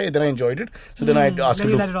was shy, then I enjoyed it. So then I'd ask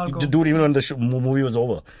him to do it even when the movie was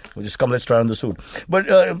over. We'll just come, let's try on the suit. But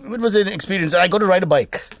it was an experience. I got to ride a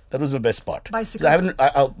bike. That was the best part. Bicycle?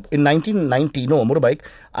 In 1990, no, a motorbike,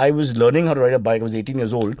 I was learning how to ride a bike. I was 18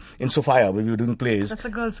 years old in Sofia, where we were doing plays. That's a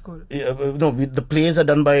girls' school. The plays are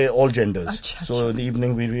done by all genders. Achha. So in the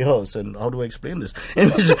evening we rehearse. And how do I explain this?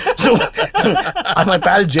 So my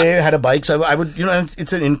pal Jay had a bike. So I would,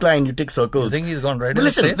 it's an incline. You take circles. You think he's gone right But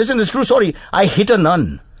in the listen, it's true. Sorry, I hit a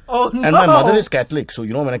nun. Oh, no. And my mother is Catholic, so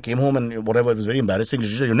when I came home and whatever, it was very embarrassing.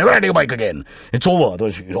 She said, "You never ride your bike again. It's over.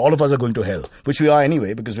 All of us are going to hell," which we are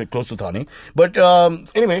anyway because we're close to Thane. But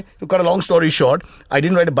anyway, to cut a long story short, I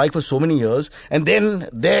didn't ride a bike for so many years, and then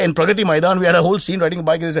there in Pragati Maidan, we had a whole scene riding a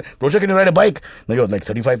bike. And they said, "Rosha, can you ride a bike?" Now you're like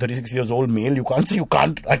 35, 36 years old, male. You can't say you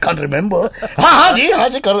can't. I can't remember.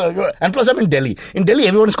 And plus, I'm in Delhi. In Delhi,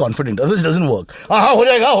 everyone is confident. Otherwise, it doesn't work. Ho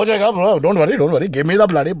jayega, bro. Don't worry. Give me the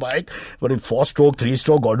bloody bike. But in 4-stroke,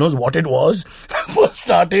 3-stroke, God knows what it was. First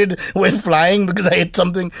started, went flying because I hit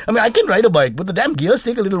something. I mean, I can ride a bike, but the damn gears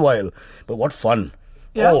take a little while. But what fun.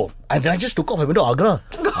 Yeah. Oh, and then I just took off. I went to Agra.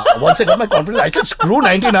 Once I got my confidence, I said, screw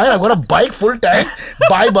 99. I've got a bike full tank.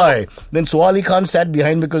 Bye-bye. Then Soali Khan sat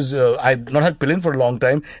behind because I'd not had Pillin for a long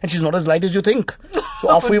time, and she's not as light as you think. So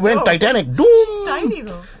off we went. Titanic. Doom. She's tiny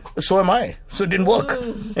though. So am I. So it didn't work.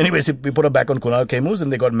 Anyways, we put her back on Kunal Khemu's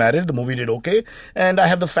and they got married. The movie did okay. And I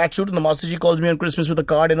have the fat suit and the Master G calls me on Christmas with a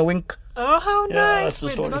card and a wink. Oh, how Yeah, nice. that's the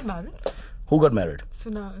Wait, story. they got married? Who got married?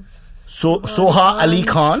 Soha Ali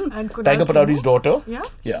Khan, and Kunal Tiger Patadi's Khemu. daughter. Yeah?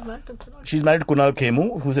 Yeah. She's married to Kunal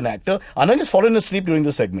Khemu, who's an actor. Anaggh has fallen asleep during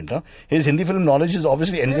the segment. Huh? His Hindi film knowledge is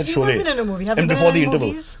obviously ends at He Sholay. wasn't in a movie. Have And you before been the in interval.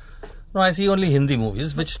 movies? No, I see only Hindi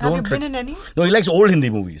movies, which Have you don't... been in any? No, he likes old Hindi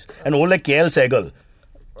movies. And old like KL Sehgal.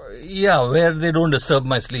 Yeah, where they don't disturb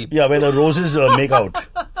my sleep. Yeah, where the roses make out.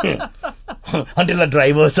 Until a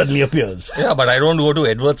driver suddenly appears. Yeah, but I don't go to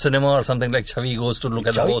Edward Cinema or something like Chavi goes to look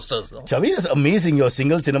at the posters. No? Chavi, is amazing. Your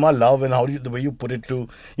single cinema love and the way you put it to...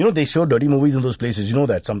 they show dirty movies in those places. You know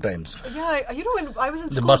that sometimes. Yeah, when I was in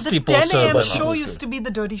school, busty the 10 posters a.m. and show all. used to be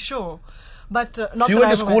the dirty show. But not So you that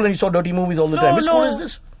went I to ever school and you saw dirty movies all the time. Which school is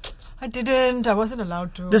this? I didn't. I wasn't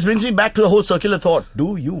allowed to. This brings me back to the whole circular thought.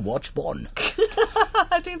 Do you watch porn?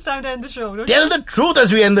 I think it's time to end the show. Don't Tell the truth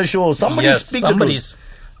as we end the show. Somebody speak the truth.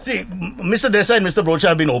 See, Mr. Desai and Mr. Brocha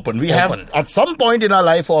have been open. We have, at some point in our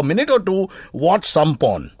life, for a minute or two, watched some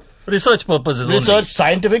porn. Research purposes Research, only.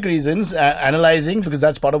 scientific reasons, analyzing, because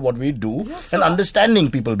that's part of what we do, and understanding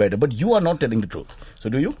people better. But you are not telling the truth. So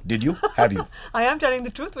do you? Did you? Have you? I am telling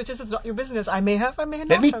the truth, which is it's not your business. I may have, I may not.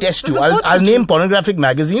 Let me have. test There's you. a both I'll the name truth. pornographic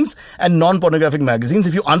magazines and non-pornographic magazines.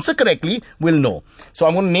 If you answer correctly, we'll know. So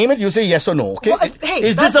I'm going to name it. You say yes or no. Okay? Well, hey,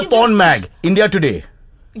 is that this a can porn just- mag? India Today,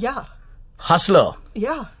 Yeah. Hustler,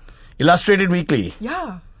 Yeah. Illustrated Weekly,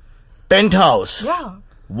 Yeah. Penthouse, Yeah.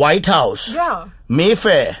 White House, Yeah.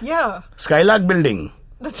 Mayfair, Yeah. Skylark Building.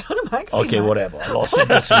 That's not a magazine. Okay, man. whatever. I lost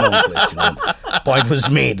interest. No question. Point was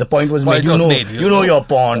made. The point was Point made. was made. You know your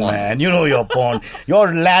porn, man. You know your porn.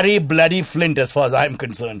 You're Larry Bloody Flint as far as I'm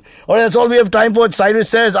concerned. All right, that's all we have time for. Cyrus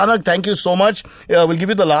Says. Anaggh, thank you so much. We'll give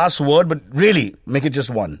you the last word, but really, make it just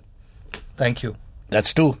one. Thank you.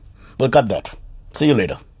 That's two. We'll cut that. See you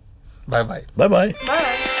later. Bye-bye. Bye-bye.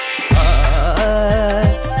 Bye.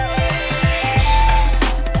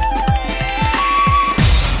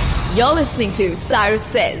 You're listening to Cyrus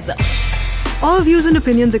Says. All views and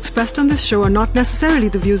opinions expressed on this show are not necessarily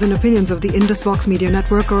the views and opinions of the Indus Vox Media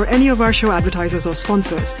Network or any of our show advertisers or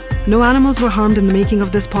sponsors. No animals were harmed in the making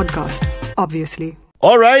of this podcast, obviously.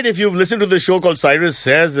 All right, if you've listened to this show called Cyrus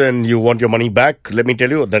Says and you want your money back, let me tell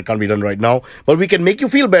you, that can't be done right now. But we can make you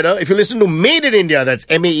feel better if you listen to Made in India. That's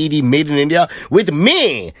M-A-E-D, Made in India, with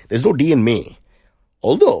May. There's no D in May.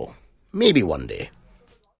 Although, maybe one day.